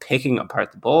just picking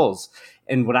apart the Bulls.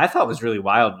 And what I thought was really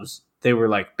wild was they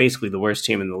were basically the worst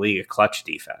team in the league at clutch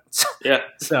defense. Yeah.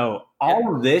 So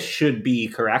all of this should be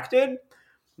corrected.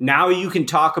 Now you can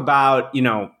talk about,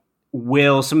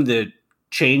 will some of the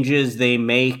changes they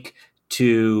make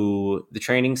to the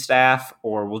training staff,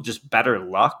 or will just better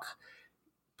luck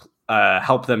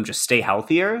help them just stay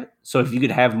healthier. So if you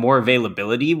could have more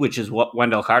availability, which is what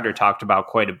Wendell Carter talked about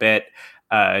quite a bit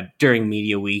during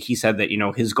media week, he said that,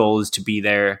 his goal is to be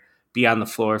there, be on the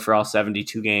floor for all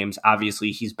 72 games.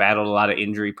 Obviously, he's battled a lot of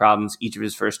injury problems each of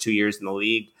his first 2 years in the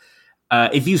league.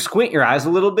 If you squint your eyes a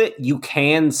little bit, you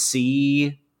can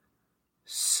see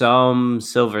some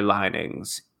silver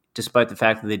linings, despite the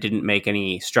fact that they didn't make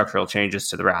any structural changes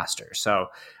to the roster. So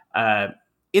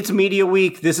it's media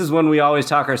week. This is when we always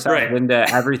talk ourselves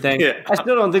into everything. Yeah. I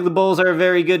still don't think the Bulls are a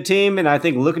very good team, and I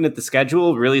think looking at the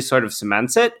schedule really sort of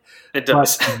cements it. It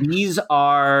does. But these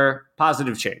are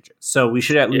positive changes, so we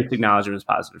should at least acknowledge them as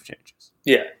positive changes.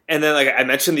 Yeah, and then like I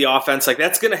mentioned, the offense, like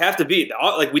that's going to have to be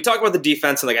like we talk about the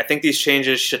defense, and like I think these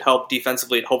changes should help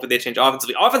defensively, and hopefully they change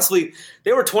offensively. Offensively,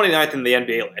 they were 29th in the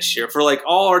NBA last year. For like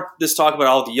this talk about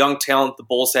all the young talent the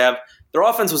Bulls have, their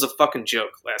offense was a fucking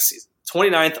joke last season.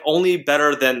 29th, only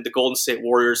better than the Golden State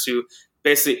Warriors, who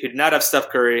basically did not have Steph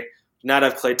Curry, did not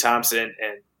have Klay Thompson,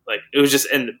 and like it was just,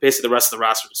 and basically the rest of the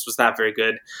roster just was not very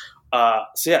good.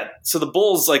 So the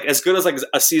Bulls, like as good as like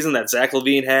a season that Zach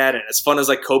LaVine had, and as fun as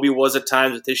like Kobe was at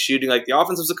times with his shooting, like the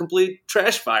offense was a complete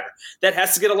trash fire. That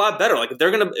has to get a lot better. Like if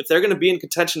they're gonna be in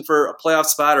contention for a playoff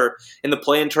spot or in the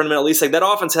play-in tournament, at least like that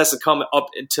offense has to come up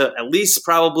into at least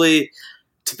probably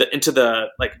into the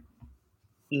like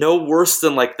no worse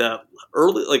than like the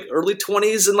early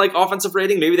 20s in like offensive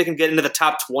rating. Maybe they can get into the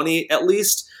top 20 at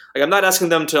least. Like I'm not asking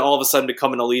them to all of a sudden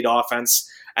become an elite offense.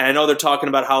 And I know they're talking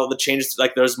about how the changes,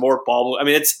 like there's more ball. I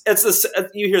mean, it's this,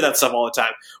 you hear that stuff all the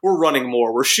time. We're running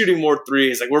more, we're shooting more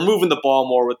threes, like we're moving the ball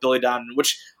more with Billy Donovan,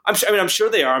 which I'm sure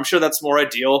they are. I'm sure that's more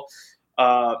ideal.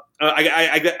 I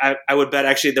would bet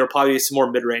actually there'll probably be some more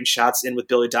mid-range shots in with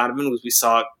Billy Donovan, because we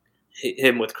saw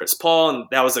him with Chris Paul, and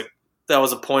that was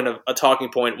a talking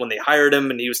point when they hired him,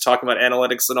 and he was talking about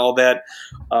analytics and all that,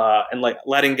 and like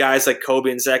letting guys like Kobe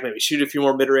and Zach maybe shoot a few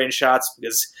more mid-range shots,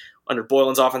 because under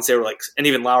Boylen's offense, they were like, and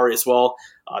even Lowry as well,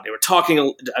 they were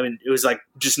talking, I mean, it was like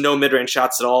just no mid-range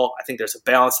shots at all. I think there's a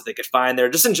balance that they could find there.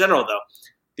 Just in general, though,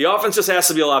 the offense just has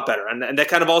to be a lot better. And that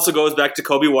kind of also goes back to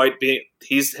Kobe White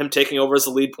him taking over as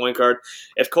the lead point guard.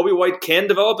 If Kobe White can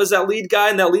develop as that lead guy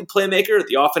and that lead playmaker,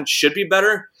 the offense should be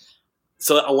better.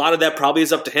 So a lot of that probably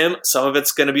is up to him. Some of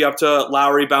it's going to be up to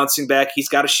Lowry bouncing back. He's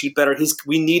got to shoot better.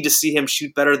 We need to see him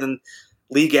shoot better than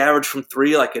league average from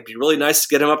three. Like it'd be really nice to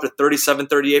get him up to 37,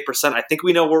 38%. I think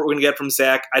we know what we're going to get from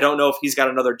Zach. I don't know if he's got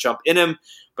another jump in him,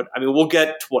 but I mean, we'll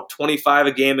get 25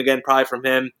 a game again, probably from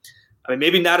him. I mean,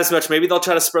 maybe not as much. Maybe they'll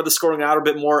try to spread the scoring out a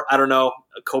bit more. I don't know.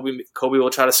 Kobe will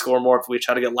try to score more if we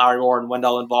try to get Lowry more and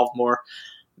Wendell involved more.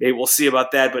 Maybe we'll see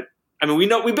about that. But I mean,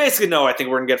 we basically know, I think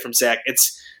we're going to get from Zach.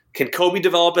 Can Kobe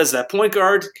develop as that point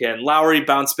guard? Can Lowry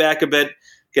bounce back a bit,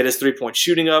 get his 3-point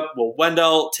shooting up? Will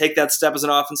Wendell take that step as an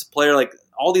offensive player? Like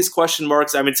all these question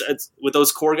marks. I mean, it's with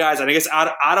those core guys. And I guess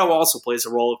Otto also plays a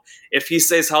role. If he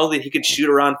stays healthy, he can shoot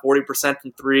around 40%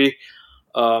 from three.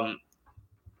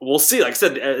 We'll see. Like I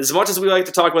said, as much as we like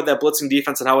to talk about that blitzing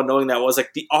defense and how annoying that was,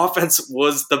 like the offense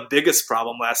was the biggest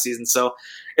problem last season. So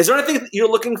is there anything you're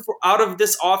looking for out of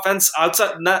this offense,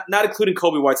 outside, not including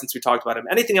Kobe White since we talked about him,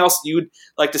 anything else you'd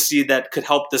like to see that could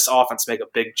help this offense make a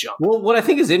big jump? Well, what I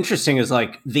think is interesting is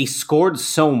like they scored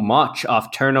so much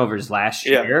off turnovers last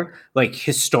year, like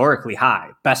historically high,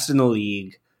 best in the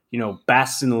league,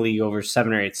 best in the league over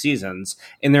 7 or 8 seasons,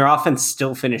 and their offense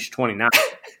still finished 29th.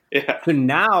 Yeah. So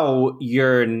now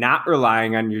you're not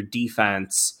relying on your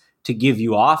defense to give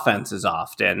you offense as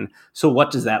often. So what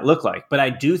does that look like? But I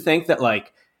do think that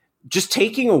like just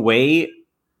taking away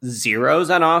zeros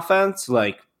on offense,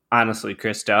 like honestly,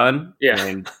 Chris Dunn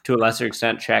and to a lesser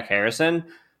extent, Shaq Harrison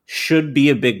should be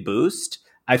a big boost.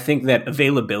 I think that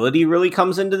availability really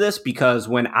comes into this because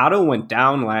when Otto went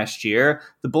down last year,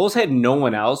 the Bulls had no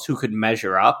one else who could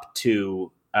measure up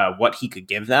to what he could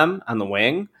give them on the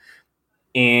wing.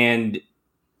 And,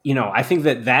 I think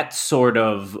that that's sort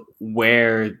of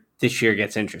where this year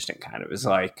gets interesting, kind of, is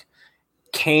like,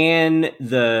 can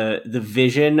the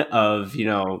vision of,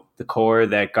 the core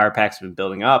that Garpak's been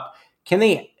building up, can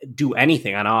they do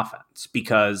anything on offense?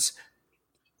 Because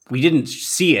we didn't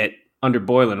see it under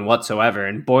Boylen whatsoever.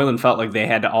 And Boylen felt like they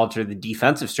had to alter the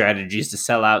defensive strategies to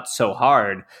sell out so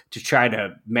hard to try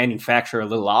to manufacture a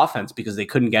little offense because they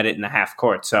couldn't get it in the half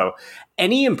court. So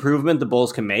any improvement the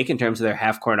Bulls can make in terms of their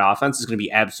half court offense is going to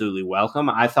be absolutely welcome.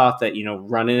 I thought that,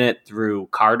 running it through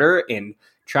Carter and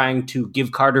trying to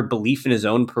give Carter belief in his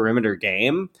own perimeter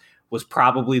game was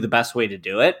probably the best way to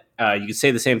do it. You could say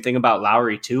the same thing about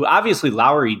Lowry too. Obviously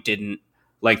Lowry didn't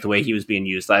like the way he was being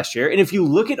used last year. And if you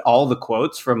look at all the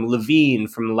quotes from LaVine,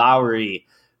 from Lowry,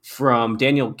 from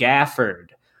Daniel Gafford,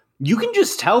 you can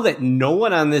just tell that no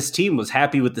one on this team was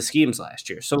happy with the schemes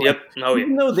last year. So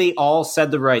even though they all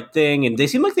said the right thing and they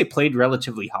seem like they played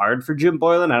relatively hard for Jim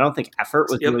Boylen, I don't think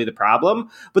effort was really the problem.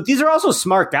 But these are also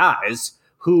smart guys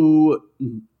who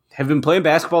have been playing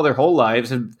basketball their whole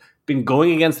lives, have been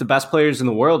going against the best players in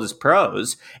the world as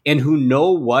pros, and who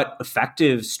know what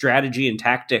effective strategy and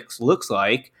tactics looks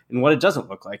like and what it doesn't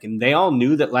look like. And they all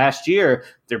knew that last year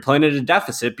they're playing at a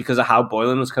deficit because of how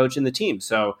Boylen was coaching the team.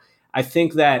 So I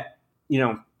think that,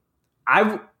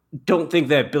 I don't think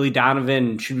that Billy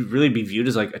Donovan should really be viewed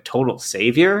as like a total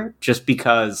savior, just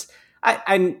because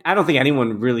I don't think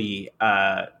anyone really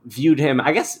viewed him.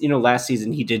 I guess, last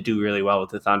season he did do really well with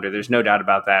the Thunder. There's no doubt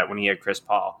about that when he had Chris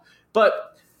Paul.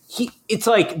 But it's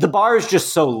like the bar is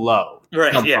just so low.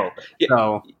 Right, yeah.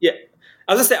 So, yeah.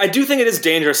 I was going to say, I do think it is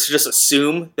dangerous to just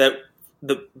assume that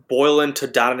the Boylen to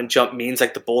Donovan jump means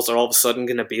like the Bulls are all of a sudden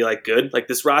going to be like good. Like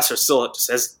this roster still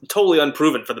just has totally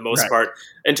unproven for the most part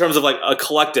in terms of like a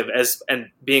collective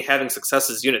having success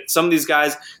as a unit. Some of these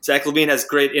guys, Zach LaVine has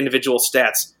great individual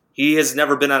stats. He has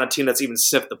never been on a team that's even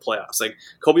sniffed the playoffs. Like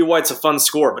Kobe White's a fun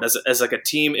scorer, but as like a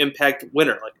team impact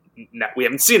winner, like we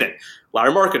haven't seen it.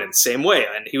 Lauri Markkanen, same way,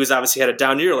 and he was obviously had a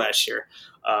down year last year.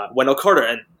 Wendell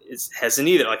Carter hasn't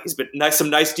either. Like he's been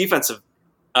some nice defensive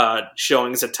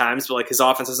showings at times, but like his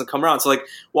offense hasn't come around. So like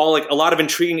while like a lot of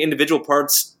intriguing individual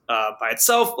parts by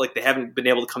itself, like they haven't been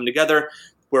able to come together.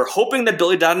 We're hoping that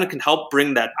Billy Donovan can help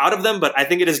bring that out of them, but I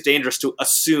think it is dangerous to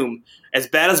assume, as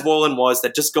bad as Boylen was,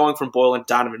 that just going from Boylen to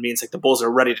Donovan means like the Bulls are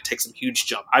ready to take some huge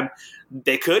jump.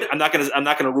 They could. I'm not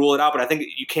gonna rule it out, but I think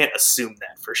you can't assume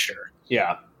that for sure.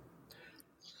 Yeah.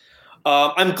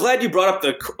 I'm glad you brought up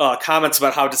the comments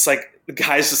about how just like the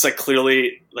guys just like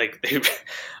clearly like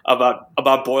about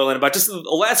Boylen, about just the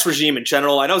last regime in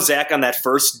general. I know Zach on that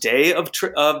first day of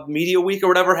media week or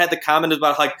whatever had the comment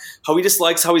about like how he just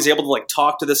likes how he's able to like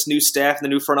talk to this new staff and the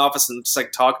new front office and just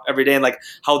like talk every day and like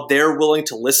how they're willing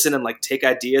to listen and like take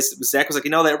ideas. Zach was like,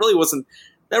 that really wasn't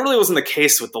the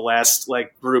case with the last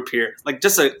like group here. Like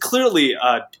just clearly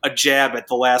a jab at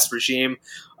the last regime.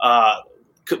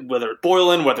 Whether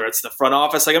Boylen, whether it's the front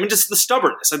office, just the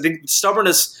stubbornness. I think the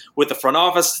stubbornness with the front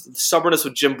office, the stubbornness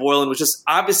with Jim Boylen was just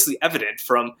obviously evident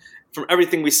from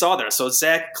everything we saw there. So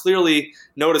Zach clearly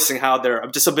noticing how they're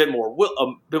just a bit more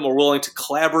willing to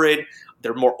collaborate.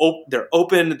 They're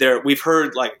open. We've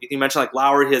heard like you mentioned, like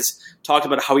Lowry has talked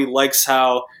about how he likes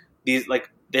how these like.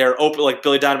 They're open, like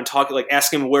Billy Donovan talking, like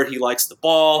asking him where he likes the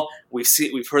ball. We've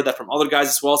heard that from other guys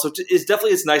as well. So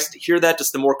it's nice to hear that.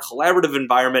 Just the more collaborative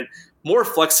environment, more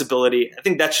flexibility. I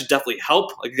think that should definitely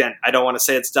help. Again, I don't want to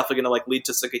say it's definitely going to like lead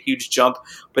to like a huge jump,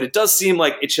 but it does seem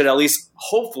like it should at least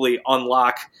hopefully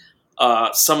unlock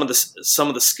some of the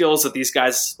skills that these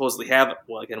guys supposedly have.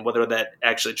 Well, again, whether that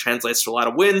actually translates to a lot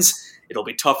of wins, it'll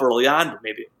be tough early on, but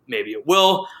maybe it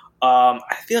will.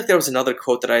 I feel like there was another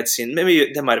quote that I had seen.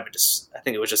 Maybe that might have been I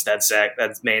think it was just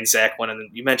that main Zach one. And then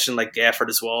you mentioned like Gafford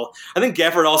as well. I think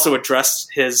Gafford also addressed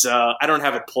his, I don't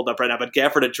have it pulled up right now, but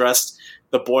Gafford addressed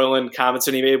the Boylen comments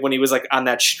that he made when he was like on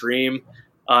that stream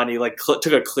and he like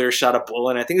took a clear shot at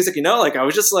Boylen. I think he's like, I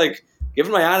was just like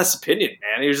giving my honest opinion,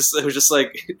 man. It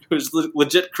was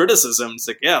legit criticism. It's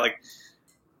like, yeah, like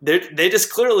they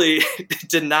just clearly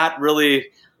did not really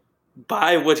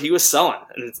buy what he was selling,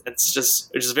 and it's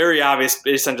just very obvious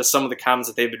based on just some of the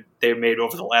comments that they've made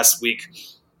over the last week.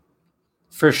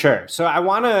 For sure. So I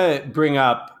want to bring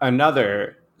up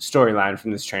another storyline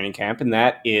from this training camp, and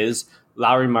that is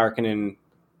Lauri Markkanen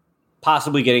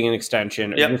possibly getting an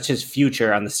extension, or just his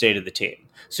future on the state of the team.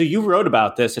 So you wrote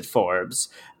about this at Forbes.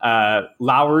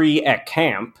 Lauri at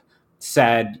camp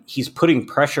said he's putting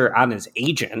pressure on his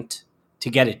agent to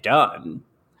get it done.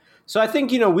 So I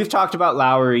think, we've talked about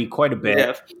Lauri quite a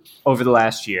bit over the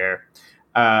last year.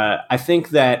 I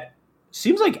think that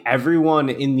seems like everyone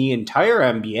in the entire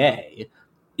NBA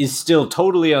is still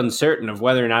totally uncertain of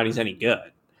whether or not he's any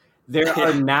good. There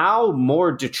are now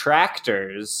more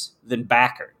detractors than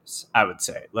backers, I would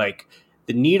say. Like,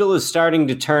 the needle is starting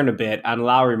to turn a bit on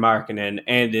Lauri Markkanen,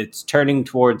 and it's turning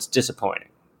towards disappointing.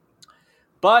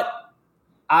 But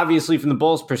obviously, from the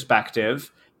Bulls'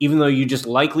 perspective, even though you just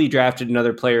likely drafted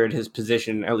another player at his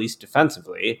position, at least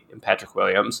defensively, in Patrick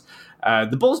Williams,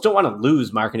 the Bulls don't want to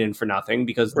lose Markkanen for nothing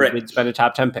because they would spend a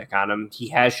top 10 pick on him. He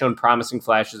has shown promising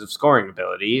flashes of scoring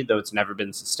ability, though it's never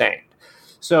been sustained.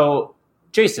 So,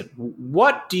 Jason,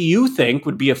 what do you think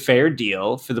would be a fair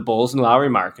deal for the Bulls and Lauri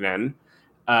Markkanen?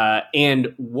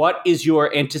 And what is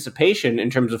your anticipation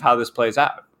in terms of how this plays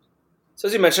out? So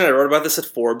as you mentioned, I wrote about this at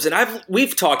Forbes, and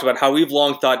we've talked about how we've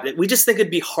long thought that we just think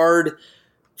it'd be hard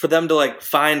for them to like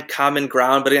find common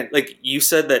ground. But again, like you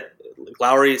said, that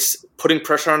Lauri's putting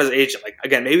pressure on his agent. Like,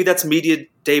 again, maybe that's media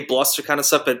day bluster kind of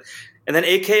stuff, but and then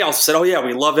AK also said, oh yeah,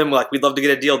 we love him. Like, we'd love to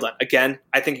get a deal done. Again,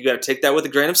 I think you got to take that with a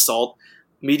grain of salt.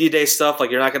 Media day stuff,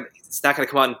 like it's not going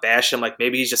to come out and bash him. Like,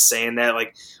 maybe he's just saying that.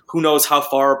 Like, who knows how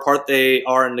far apart they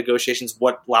are in negotiations,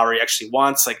 what Lowry actually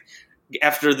wants. Like,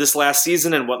 after this last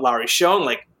season and what Lowry's shown,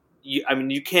 like,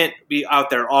 you can't be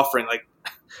out there offering like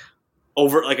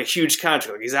over like a huge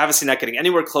contract. Like, he's obviously not getting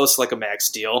anywhere close to like a max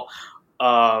deal.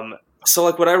 So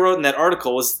like what I wrote in that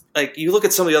article was like, you look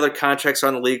at some of the other contracts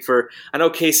around the league for, I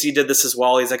know KC did this as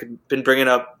well. He's like been bringing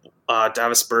up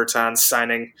Davis Bertans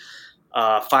signing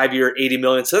 5-year, $80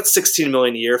 million. So that's $16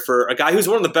 million a year for a guy who's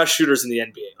one of the best shooters in the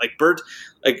NBA.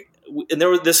 And there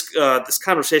was this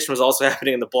conversation was also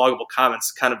happening in the bloggable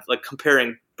comments, kind of like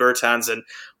comparing Bertans and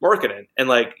Markkanen. And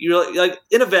like, you're like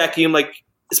in a vacuum, like,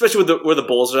 especially with where the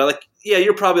Bulls are, like, yeah,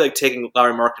 you're probably like taking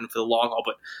Lauri Markkanen for the long haul,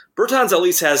 but Bertans at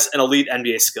least has an elite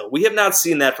NBA skill. We have not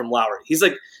seen that from Lowry. He's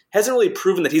like hasn't really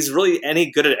proven that he's really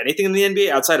any good at anything in the NBA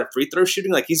outside of free throw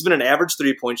shooting. Like, he's been an average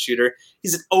 3-point shooter.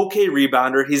 He's an okay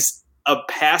rebounder. He's a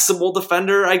passable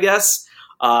defender, I guess.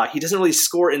 He doesn't really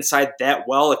score inside that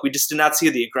well. Like, we just did not see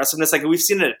the aggressiveness. Like, we've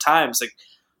seen it at times.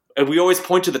 Like, we always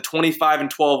point to the 25 and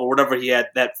 12 or whatever he had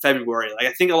that February. Like,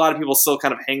 I think a lot of people still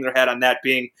kind of hang their head on that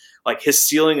being like his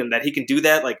ceiling and that he can do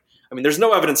that. Like, I mean, there's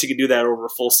no evidence he can do that over a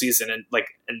full season and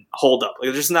hold up.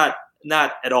 Like, there's not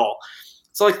at all.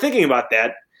 So like thinking about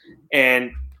that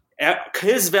and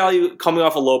his value coming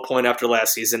off a low point after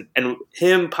last season and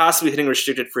him possibly hitting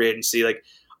restricted free agency, like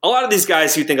a lot of these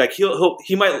guys you think like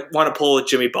he might want to pull a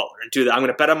Jimmy Butler and do that. I'm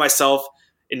going to bet on myself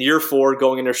in year 4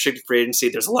 going into restricted free agency.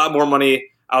 There's a lot more money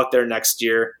out there next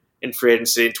year in free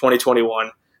agency in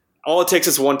 2021. All it takes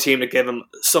is one team to give him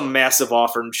some massive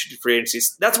offer in free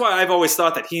agencies. That's why I've always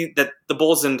thought that the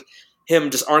Bulls and him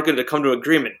just aren't going to come to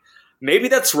agreement. Maybe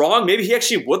that's wrong. Maybe he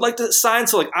actually would like to sign.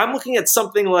 So like I'm looking at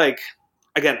something like,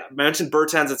 again, I mentioned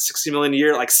Bertans at $60 million a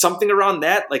year, like something around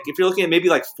that. Like if you're looking at maybe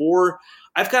like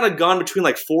I've kind of gone between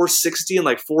like 460 and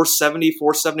like 470,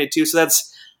 472. So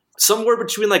that's somewhere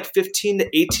between like 15 to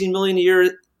 18 million a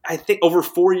year. I think over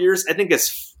 4 years, I think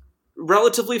it's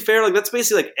relatively fair. Like that's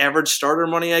basically like average starter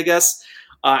money, I guess.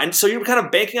 And so you're kind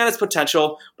of banking on his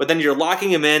potential, but then you're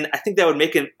locking him in. I think that would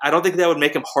make him. I don't think that would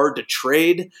make him hard to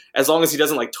trade as long as he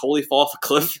doesn't like totally fall off a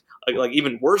cliff, like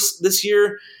even worse this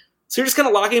year. So you're just kind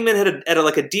of locking him in at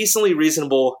a decently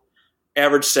reasonable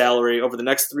average salary over the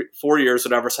next 4 years,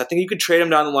 whatever. So I think you could trade him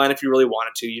down the line if you really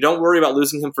wanted to. You don't worry about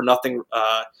losing him for nothing.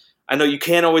 I know you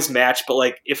can't always match, but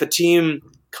like if a team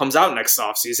comes out next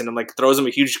offseason and like throws him a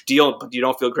huge deal, but you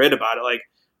don't feel great about it, like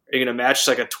are you going to match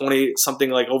like a 20 something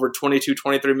like over 22,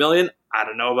 23 million? I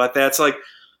don't know about that. So like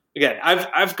again,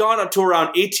 I've gone up to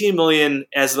around 18 million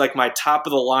as like my top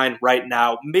of the line right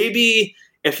now. Maybe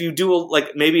if you do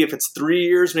maybe if it's 3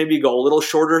 years, maybe you go a little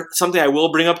shorter. Something I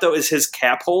will bring up though is his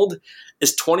cap hold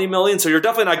is 20 million. So you're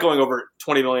definitely not going over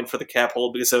 20 million for the cap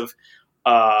hold because of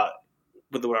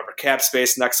with whatever cap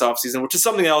space next offseason, which is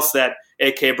something else that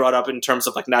AK brought up in terms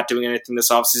of like not doing anything this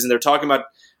offseason. They're talking about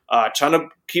trying to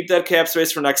keep that cap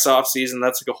space for next offseason.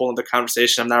 That's like a whole other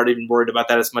conversation. I'm not even worried about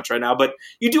that as much right now, but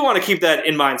you do want to keep that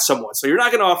in mind somewhat. So you're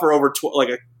not going to offer over like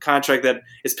a contract that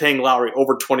is paying Lowry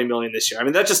over 20 million this year. I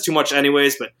mean, that's just too much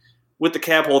anyways, but with the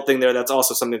cap hold thing there, that's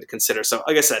also something to consider. So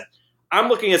like I said, I'm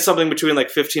looking at something between like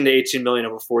 15 to 18 million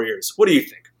over 4 years. What do you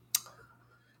think?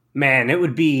 Man,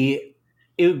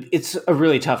 it's a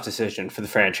really tough decision for the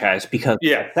franchise because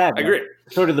I agree.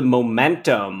 Sort of the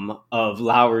momentum of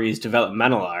Lowry's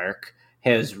developmental arc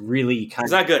has really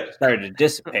kind of started to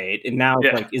dissipate. And now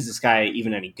it's like, is this guy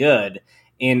even any good?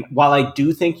 And while I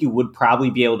do think you would probably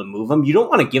be able to move him, you don't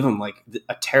want to give him like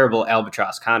a terrible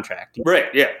albatross contract. Right.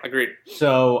 Yeah. Agreed.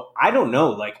 So I don't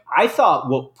know. Like I thought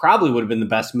what probably would have been the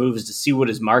best move is to see what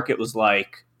his market was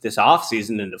like this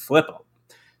offseason and to flip him.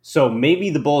 So maybe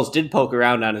the Bulls did poke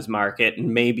around on his market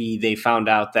and maybe they found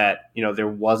out that, there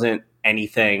wasn't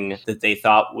anything that they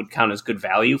thought would count as good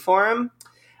value for him.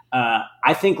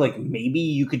 I think like maybe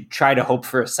you could try to hope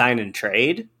for a sign and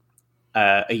trade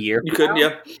a year. You could,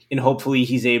 yeah. And hopefully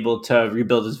he's able to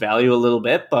rebuild his value a little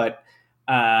bit. But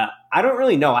I don't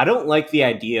really know. I don't like the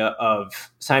idea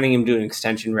of signing him to an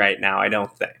extension right now, I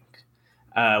don't think.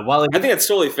 I think that's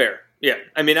totally fair. Yeah,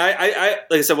 I mean, I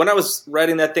like I said, when I was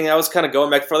writing that thing, I was kind of going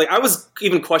back for I was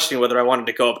even questioning whether I wanted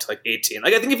to go up to like 18.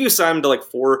 Like I think if you sign him to like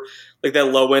 4, like that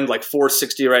low end, like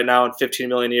 460 right now and 15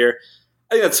 million a year,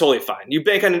 I think that's totally fine. You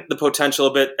bank on the potential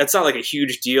a bit. It's not like a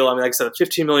huge deal. I mean, like I said,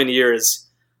 15 million a year is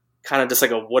kind of just like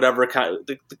a whatever kind of.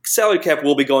 The salary cap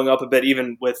will be going up a bit,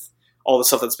 even with all the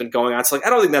stuff that's been going on. So like,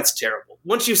 I don't think that's terrible.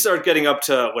 Once you start getting up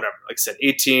to whatever, like I said,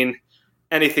 18,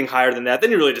 anything higher than that, then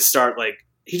you really just start like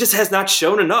he just has not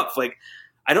shown enough. Like,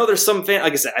 I know there's some fan,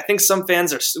 like I said, I think some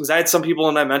fans are, because I had some people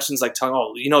in my mentions like telling,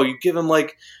 oh, you give him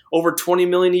like over $20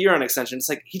 million a year on extension. It's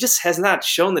like, he just has not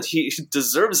shown that he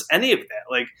deserves any of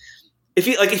that. Like, if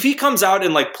he comes out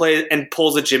and like play and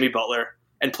pulls a Jimmy Butler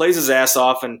and plays his ass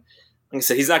off, and like I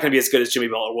said, he's not going to be as good as Jimmy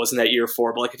Butler was in that year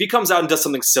 4, but like if he comes out and does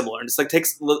something similar and just like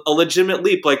takes a legitimate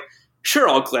leap, like sure,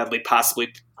 I'll gladly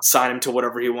possibly sign him to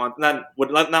whatever he wants. Not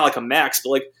like a max,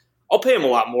 but like I'll pay him a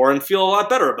lot more and feel a lot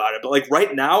better about it. But like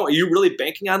right now, are you really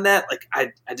banking on that? Like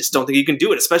I just don't think you can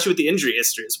do it, especially with the injury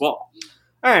history as well.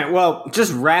 All right, well,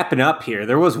 just wrapping up here,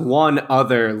 there was one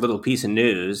other little piece of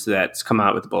news that's come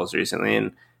out with the Bulls recently,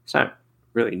 and it's not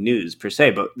really news per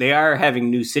se, but they are having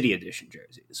new City Edition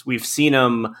jerseys. We've seen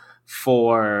them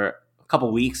for a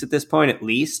couple weeks at this point, at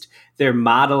least. They're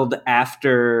modeled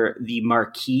after the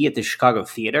marquee at the Chicago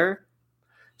Theater.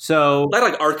 So,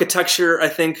 like architecture, I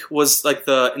think, was like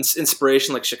the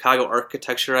inspiration, like Chicago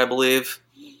architecture, I believe.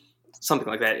 Something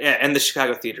like that. Yeah, and the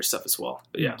Chicago Theater stuff as well.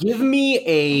 But yeah. Give me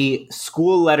a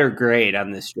school letter grade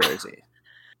on this jersey.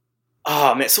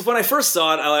 Oh, man. So when I first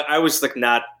saw it, I was like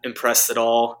not impressed at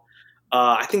all.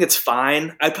 I think it's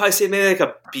fine. I'd probably say maybe like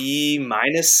a B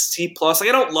minus, C plus. Like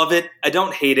I don't love it. I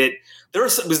don't hate it.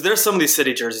 There's some of these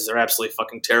City jerseys that are absolutely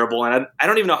fucking terrible, and I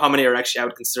don't even know how many are actually I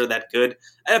would consider that good.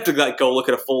 I'd have to like go look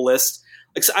at a full list.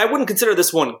 Like so I wouldn't consider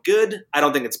this one good. I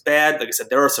don't think it's bad. Like I said,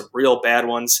 there are some real bad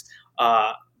ones.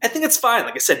 I think it's fine.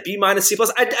 Like I said, B minus, C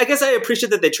plus. I guess I appreciate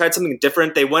that they tried something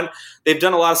different. They've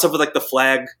done a lot of stuff with like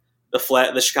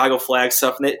the Chicago flag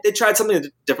stuff, and they tried something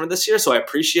different this year. So I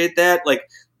appreciate that. Like.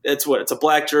 It's a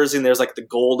black jersey and there's like the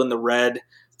gold and the red.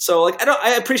 So like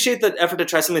I appreciate the effort to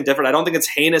try something different. I don't think it's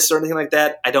heinous or anything like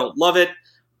that. I don't love it.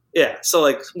 Yeah. So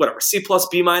like whatever, C plus,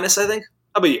 B minus, I think.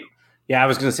 How about you? Yeah, I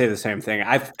was going to say the same thing.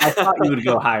 I thought you would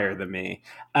go higher than me.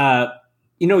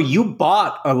 You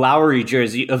bought a Lowry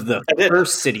jersey of the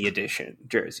first City Edition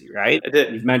jersey, right? I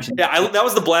did. You've mentioned. Yeah, that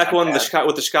was the black one, with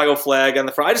the Chicago flag on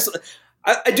the front.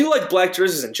 I do like black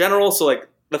jerseys in general. So like,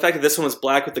 the fact that this one was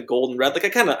black with the gold and red, like I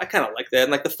kind of like that,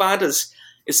 and like the font is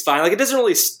fine. Like it doesn't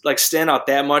really like stand out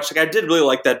that much. Like I did really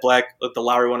like that black, like the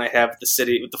Lowry one I have with the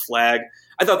city with the flag.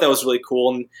 I thought that was really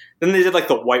cool. And then they did like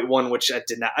the white one, which I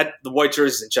did not. The white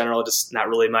jerseys in general, just not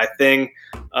really my thing.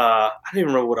 I don't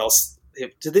even remember what else.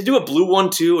 Did they do a blue one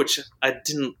too? Which I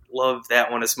didn't love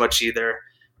that one as much either.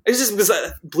 It's just because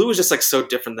blue is just like so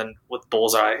different than what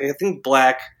Bulls are. I think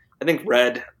black. I think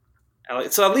red.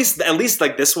 So at least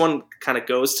like this one kind of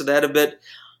goes to that a bit.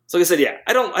 So like I said, yeah,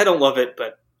 I don't love it,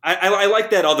 but I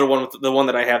like that other one with the one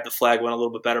that I have, the flag one, a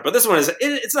little bit better. But this one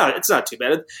it's not too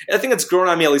bad. I think it's grown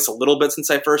on me at least a little bit since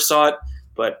I first saw it,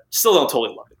 but still don't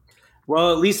totally love it.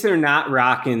 Well, at least they're not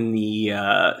rocking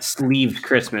the sleeved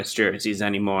Christmas jerseys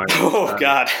anymore. Oh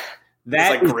God.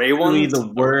 That like gray is the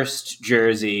worst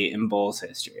jersey in Bulls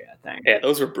history, I think. Yeah,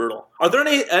 those were brutal. Are there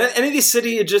any of these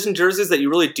City Edition jerseys that you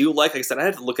really do like? Like I said, I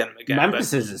have to look at them again.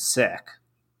 Memphis is sick.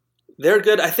 They're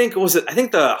good. I think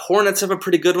the Hornets have a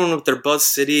pretty good one with their Buzz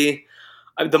City.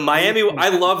 The Miami, I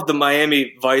love the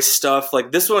Miami Vice stuff.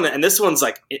 Like this one, and this one's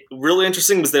like really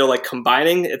interesting because they're like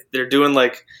combining. They're doing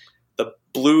like the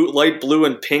light blue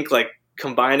and pink, like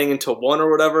combining into one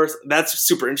or whatever. That's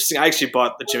super interesting. I actually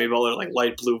bought the Jimmy Butler like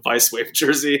light blue Vice Wave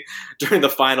jersey during the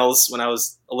finals when I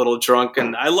was a little drunk,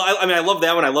 and I love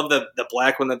that one. I love the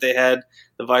black one that they had,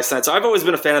 the Vice Night. So I've always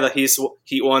been a fan of the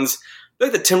Heat ones. I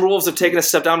feel like the Timberwolves have taken a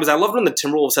step down because I loved when the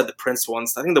Timberwolves had the Prince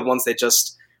ones. I think the ones they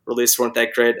just released weren't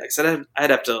that great. Like I said, I'd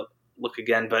have to look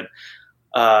again. But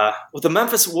with the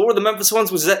Memphis, what were the Memphis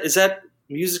ones? Is that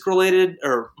music related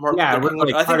or Martin Luther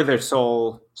King? Like part of their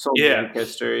soul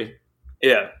history.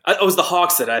 Yeah, it was the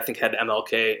Hawks that I think had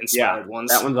MLK inspired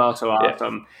ones. That one's also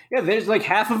awesome. Yeah, there's like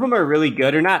half of them are really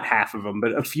good, or not half of them,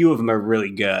 but a few of them are really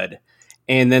good,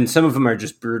 and then some of them are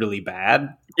just brutally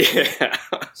bad. Yeah.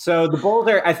 So the Bulls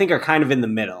are kind of in the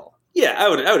middle. Yeah, I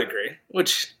would agree.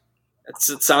 Which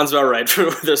it sounds about right for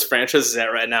where this franchise is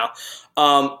at right now.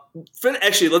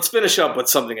 Actually, let's finish up with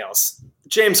something else.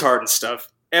 James Harden stuff,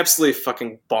 absolutely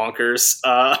fucking bonkers.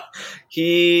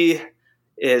 He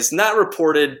is not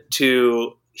reported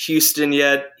to Houston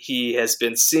yet. He has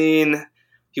been seen.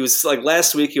 He was like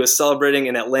last week. He was celebrating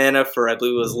in Atlanta for I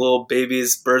believe it was little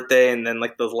baby's birthday, and then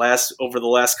like over the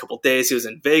last couple of days, he was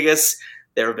in Vegas.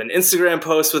 There have been Instagram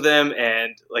posts with him,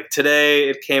 and like today,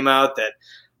 it came out that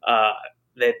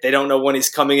they don't know when he's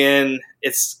coming in.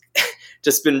 It's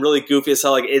just been really goofy as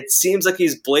hell. Like it seems like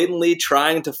he's blatantly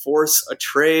trying to force a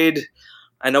trade.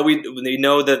 I know we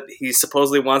know that he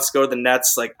supposedly wants to go to the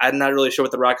Nets. Like I'm not really sure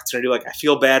what the Rockets are going to do. Like I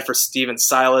feel bad for Steven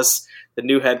Silas. the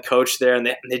new head coach there, and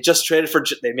they just traded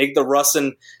they made the Russ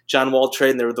and John Wall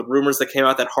trade, and there were the rumors that came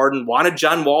out that Harden wanted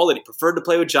John Wall, that he preferred to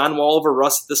play with John Wall over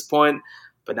Russ at this point,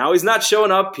 but now he's not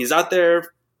showing up. He's out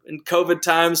there in COVID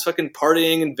times, fucking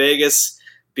partying in Vegas,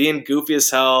 being goofy as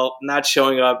hell, not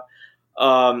showing up.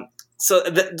 So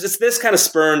this kind of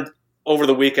spurned over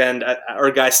the weekend.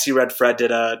 Our guy C Red Fred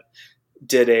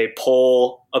did a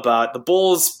poll about the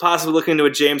Bulls possibly looking into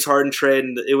a James Harden trade,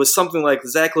 and it was something like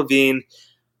Zach LaVine,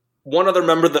 one other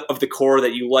member of the core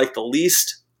that you like the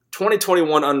least,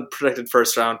 2021 unprotected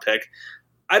first round pick.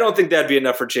 I don't think that'd be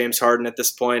enough for James Harden at this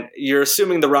point. You're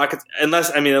assuming the Rockets,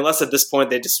 unless at this point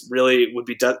they just really would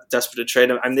be desperate to trade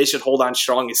him. I mean, they should hold on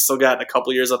strong. He's still got a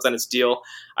couple years left on his deal.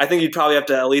 I think you'd probably have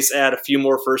to at least add a few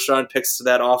more first round picks to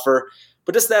that offer,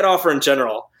 but just that offer in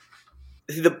general.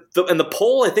 And the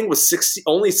poll, I think, was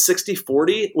only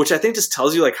 60-40, which I think just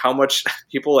tells you like how much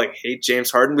people like hate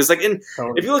James Harden. Because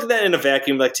if you look at that in a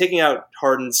vacuum, like taking out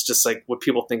Harden's just like what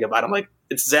people think about him. Like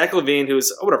it's Zach LaVine,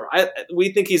 who's whatever.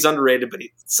 We think he's underrated, but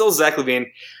he's still Zach LaVine.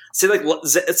 Say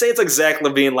it's like Zach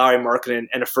LaVine, Lauri Markkanen,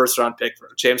 and a first round pick for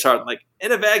James Harden. Like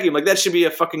in a vacuum, like that should be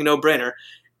a fucking no brainer.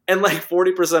 And like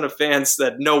 40% of fans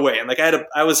said no way. And like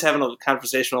I was having a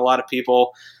conversation with a lot of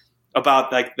people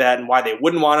about like that and why they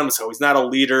wouldn't want him. So he's not a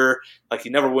leader. Like he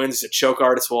never wins. He's a choke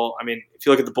artist. Well, I mean, if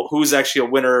you look at who's actually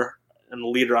a winner and a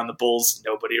leader on the Bulls,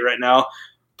 nobody right now.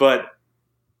 But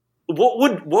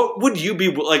what would you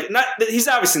be like? Not he's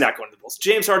obviously not going to the Bulls.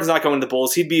 James Harden's not going to the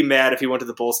Bulls. He'd be mad if he went to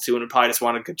the Bulls too, and would probably just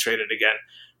want to get traded again.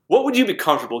 What would you be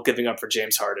comfortable giving up for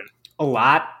James Harden? A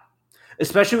lot,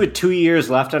 especially with 2 years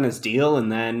left on his deal,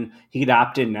 and then he'd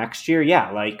opt in next year.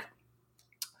 Yeah, like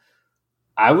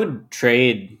I would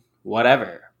trade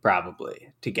whatever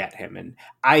probably to get him. And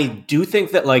I do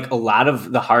think that like a lot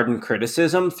of the Harden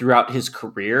criticism throughout his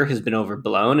career has been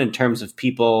overblown in terms of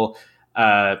people,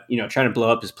 trying to blow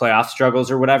up his playoff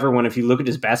struggles or whatever. When if you look at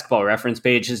his basketball reference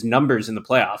page, his numbers in the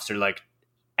playoffs are like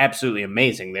absolutely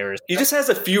amazing. He just has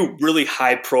a few really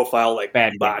high profile like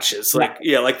bad botches. Like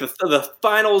the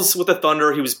finals with the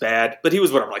Thunder, he was bad, but he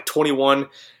was like 21.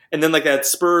 And then like that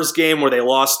Spurs game where they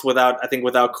lost without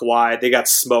Kawhi, they got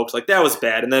smoked. Like that was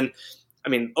bad. And then,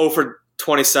 0 for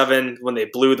 27 when they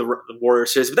blew the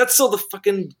Warriors series, but that's still the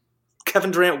fucking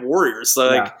Kevin Durant Warriors. So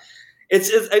like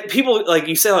it's people like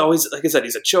you say always, like I said,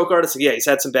 he's a choke artist. Like, yeah, he's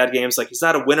had some bad games. Like he's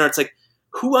not a winner. It's like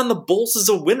who on the Bulls is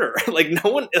a winner? Like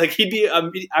no one. Like he'd be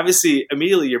obviously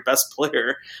immediately your best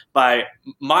player by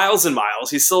miles and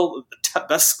miles. He's still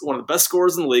the one of the best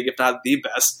scorers in the league, if not the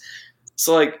best.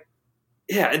 So like.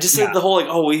 Yeah, and just the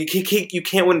whole you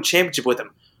can't win a championship with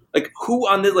him. Like who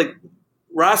on the like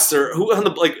roster? Who on the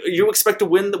like you expect to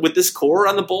win with this core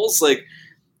on the Bulls? Like,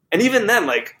 and even then,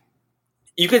 like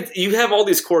you have all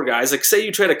these core guys. Like say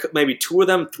you trade maybe 2 of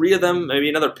them, 3 of them, maybe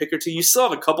another pick or 2. You still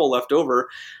have a couple left over,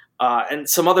 and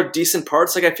some other decent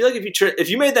parts. Like I feel like if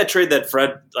you made that trade that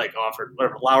Fred like offered,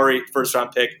 whatever Lowry first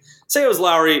round pick, say it was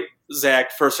Lowry,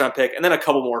 Zach first round pick, and then a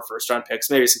couple more first round picks,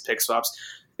 maybe some pick swaps.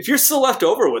 If you're still left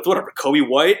over with whatever Kobe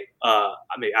White,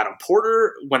 Adam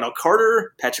Porter, Wendell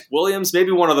Carter, Patrick Williams,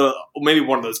 maybe one of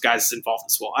those guys is involved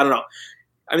as well. I don't know.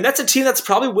 I mean, that's a team that's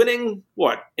probably winning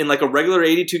in like a regular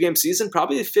 82 game season,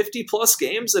 probably 50 plus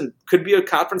games, and could be a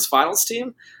conference finals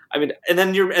team. I mean, and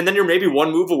then you're maybe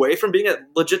one move away from being a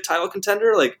legit title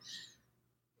contender. Like,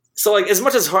 so like as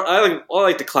much as I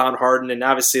like to clown Harden, and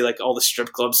obviously like all the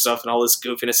strip club stuff and all this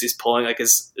goofiness he's pulling like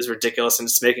is ridiculous, and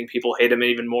it's making people hate him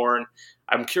even more. And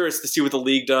I'm curious to see what the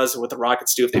league does and what the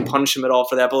Rockets do if they punish him at all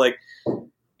for that. But like,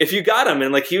 if you got him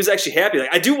and like he was actually happy,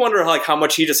 like I do wonder how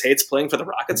much he just hates playing for the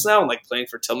Rockets now and like playing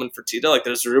for Tillman Fertitta. Like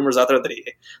there's rumors out there that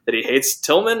he hates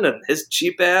Tillman and his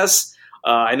cheap ass.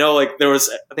 I know like there was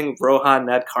I think Rohan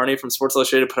Ned Carney from Sports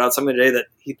Illustrated put out something today that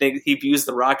he views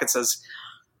the Rockets as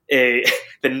the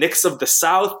Knicks of the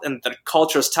South and the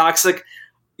culture is toxic.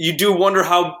 You do wonder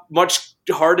how much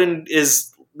Harden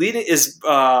is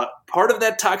part of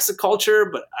that toxic culture,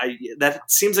 but that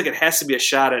seems like it has to be a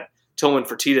shot at Tillman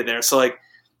Fertitta there. So like,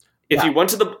 if he went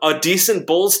to a decent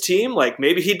Bulls team, like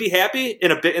maybe he'd be happy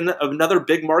in another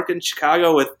big market in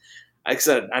Chicago with, like I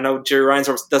said, I know Jerry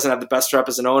Reinsdorf doesn't have the best rep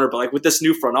as an owner, but like with this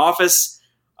new front office,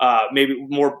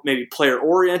 maybe player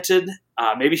oriented,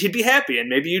 maybe he'd be happy, and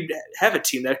maybe you'd have a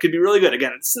team that could be really good.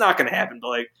 Again, it's not going to happen, but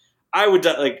like. I would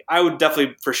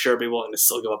definitely for sure be willing to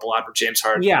still give up a lot for James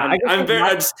Harden. Yeah,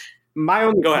 my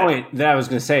only point that I was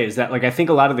going to say is that like I think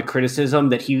a lot of the criticism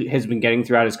that he has been getting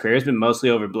throughout his career has been mostly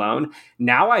overblown.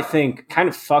 Now I think kind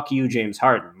of fuck you, James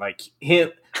Harden. Like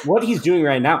what he's doing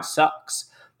right now sucks.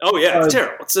 Oh yeah, it's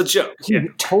terrible. It's a joke. He's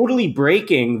totally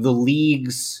breaking the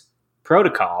league's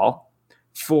protocol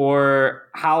for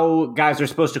how guys are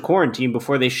supposed to quarantine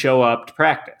before they show up to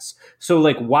practice. So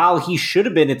like while he should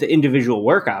have been at the individual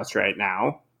workouts right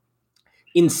now,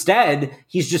 instead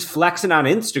he's just flexing on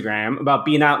Instagram about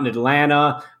being out in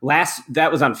Atlanta.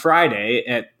 That was on Friday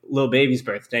at Lil Baby's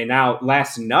birthday. Now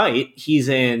last night he's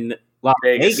in Las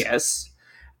Vegas.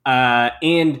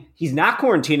 And he's not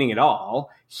quarantining at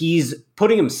all. He's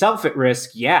putting himself at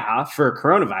risk, for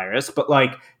coronavirus, but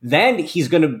like then he's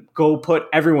going to go put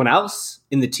everyone else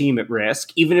in the team at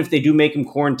risk. Even if they do make him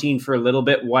quarantine for a little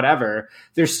bit, whatever,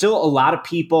 there's still a lot of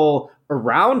people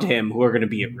around him who are going to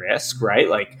be at risk, right?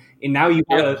 Like, and now you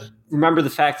got to remember the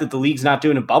fact that the league's not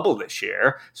doing a bubble this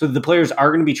year. So the players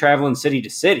are going to be traveling city to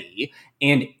city.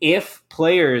 And if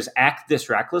players act this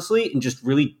recklessly and just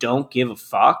really don't give a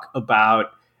fuck about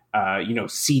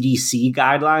CDC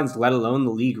guidelines, let alone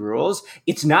the league rules,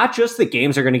 it's not just that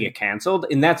games are going to get canceled.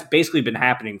 And that's basically been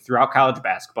happening throughout college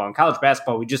basketball. In college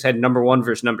basketball, we just had number 1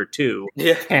 versus number 2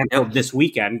 canceled this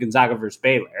weekend, Gonzaga versus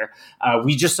Baylor.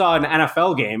 We just saw an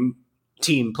NFL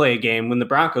team play a game when the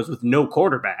Broncos, with no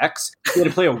quarterbacks, they had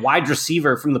to play a wide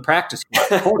receiver from the practice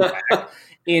squad quarterback.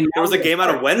 And there was a game on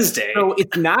a Wednesday. So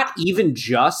it's not even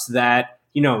just that,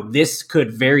 this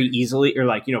could very easily, or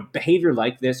behavior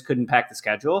like this could impact the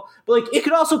schedule, but it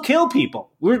could also kill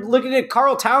people. We're looking at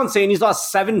Karl Towns saying he's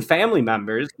lost 7 family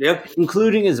members,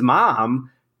 including his mom,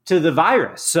 to the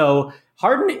virus. So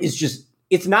Harden is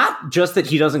it's not just that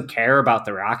he doesn't care about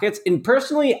the Rockets. And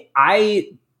personally, I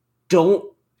don't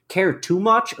care too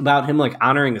much about him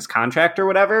honoring his contract or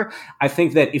whatever. I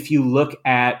think that if you look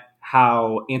at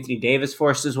how Anthony Davis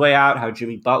forced his way out, how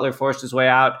Jimmy Butler forced his way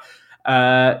out,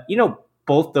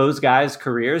 both those guys'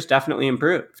 careers definitely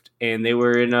improved, and they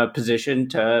were in a position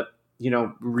to,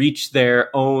 reach their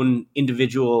own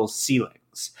individual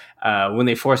ceilings when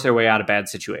they forced their way out of bad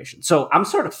situations. So I'm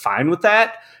sort of fine with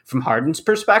that from Harden's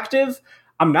perspective.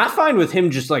 I'm not fine with him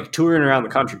just touring around the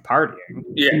country partying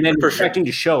and then expecting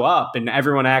to show up and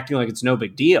everyone acting like it's no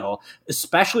big deal,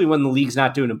 especially when the league's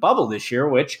not doing a bubble this year,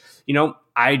 which,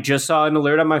 I just saw an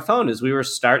alert on my phone as we were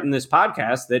starting this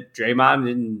podcast that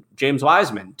Draymond and James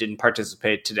Wiseman didn't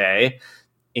participate today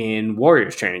in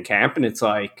Warriors training camp. And it's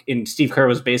and Steve Kerr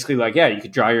was basically you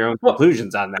could draw your own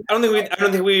conclusions on that. I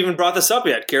don't think we even brought this up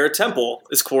yet. Garrett Temple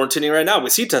is quarantining right now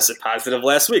because he tested positive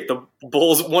last week. The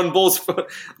Bulls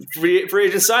free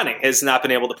agent signing has not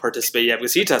been able to participate yet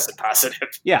because he tested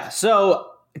positive. Yeah. So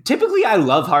typically I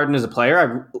love Harden as a player.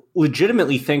 I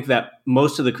legitimately think that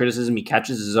most of the criticism he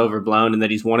catches is overblown and that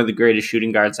he's one of the greatest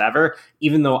shooting guards ever,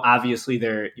 even though obviously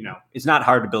it's not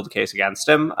hard to build a case against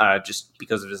him just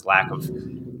because of his lack of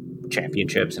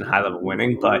championships and high level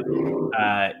winning. But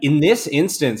in this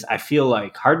instance, I feel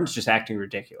like Harden's just acting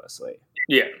ridiculously.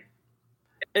 Yeah.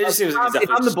 It just seems if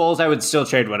I'm the Bulls, I would still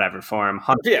trade whatever for him.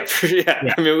 Yeah.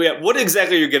 I mean, what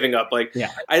exactly are you giving up?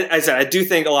 I said, I do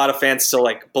think a lot of fans still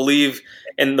believe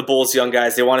in the Bulls' young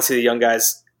guys. They want to see the young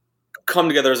guys come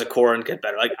together as a core and get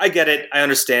better. I get it, I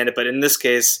understand it, but in this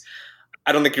case,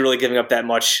 I don't think you're really giving up that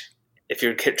much if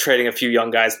you're trading a few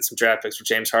young guys and some draft picks for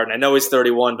James Harden. I know he's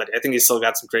 31, but I think he's still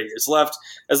got some great years left.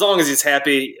 As long as he's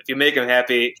happy, if you make him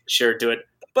happy, sure, do it.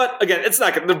 But again, it's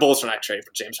not the Bulls are not trading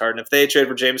for James Harden. If they trade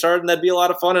for James Harden, that'd be a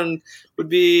lot of fun and would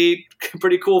be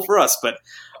pretty cool for us. But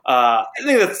I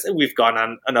think we've gone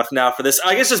on enough now for this.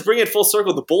 I guess just bring it full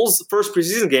circle. The Bulls' first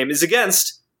preseason game is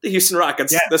against the Houston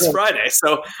Rockets this Friday.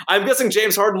 So I'm guessing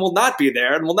James Harden will not be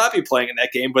there and will not be playing in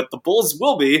that game, but the Bulls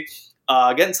will be.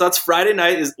 Again, so that's Friday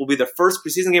night will be their first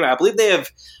preseason game. I believe they have.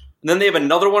 And then they have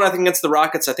another one, I think, against the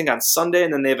Rockets, I think, on Sunday.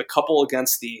 And then they have a couple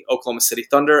against the Oklahoma City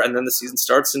Thunder. And then the season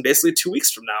starts in basically 2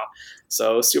 weeks from now.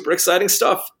 So super exciting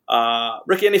stuff.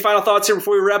 Ricky, any final thoughts here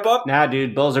before we wrap up? Nah,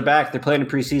 dude. Bulls are back. They're playing a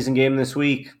preseason game this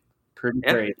week. Pretty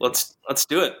great. Let's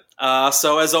do it.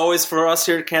 So as always, for us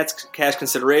here at Cash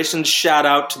Considerations, shout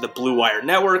out to the Blue Wire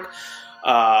Network.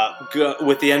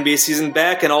 With the NBA season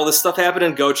back and all this stuff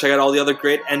happening, go check out all the other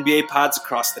great NBA pods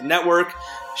across the network.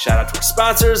 Shout out to our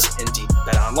sponsors, Indeed,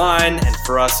 BetOnline, and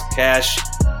for us, Cash.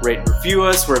 Rate and review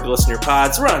us wherever you listen to your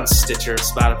pods. We're on Stitcher,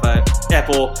 Spotify,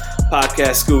 Apple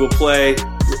Podcasts, Google Play.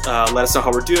 Let us know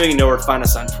how we're doing. You know where to find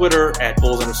us on Twitter at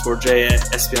Bulls_J, at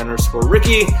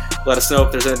SB_Ricky. Let us know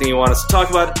if there's anything you want us to talk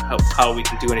about, how we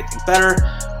can do anything better.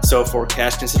 So for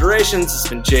Cash Considerations, it's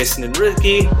been Jason and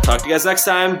Ricky. Talk to you guys next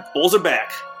time. Bulls are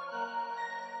back.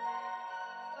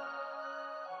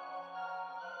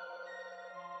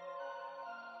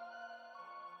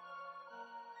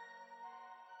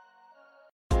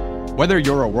 Whether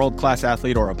you're a world-class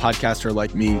athlete or a podcaster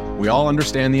like me, we all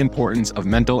understand the importance of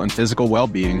mental and physical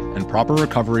well-being and proper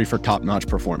recovery for top-notch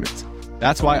performance.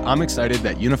 That's why I'm excited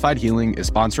that Unified Healing is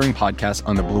sponsoring podcasts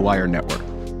on the Blue Wire Network.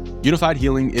 Unified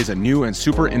Healing is a new and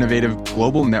super innovative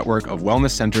global network of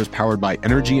wellness centers powered by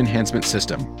Energy Enhancement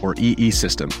System, or EE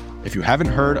System. If you haven't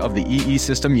heard of the EE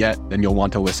System yet, then you'll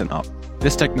want to listen up.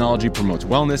 This technology promotes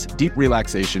wellness, deep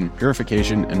relaxation,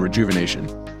 purification, and rejuvenation.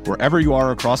 Wherever you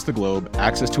are across the globe,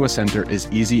 access to a center is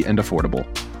easy and affordable.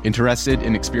 Interested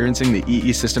in experiencing the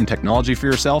EE System technology for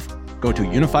yourself? Go to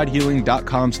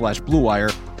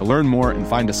unifiedhealing.com/bluewire to learn more and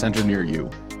find a center near you.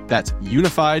 That's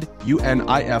unified,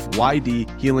 UNIFYD,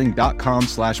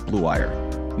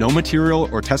 healing.com/bluewire. No material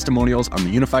or testimonials on the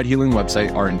Unified Healing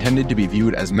website are intended to be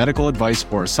viewed as medical advice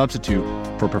or a substitute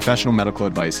for professional medical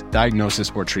advice, diagnosis,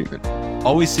 or treatment.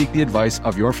 Always seek the advice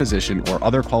of your physician or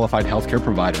other qualified healthcare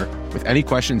provider with any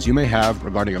questions you may have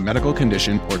regarding a medical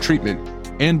condition or treatment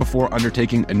and before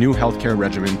undertaking a new healthcare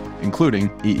regimen,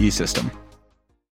 including EE System.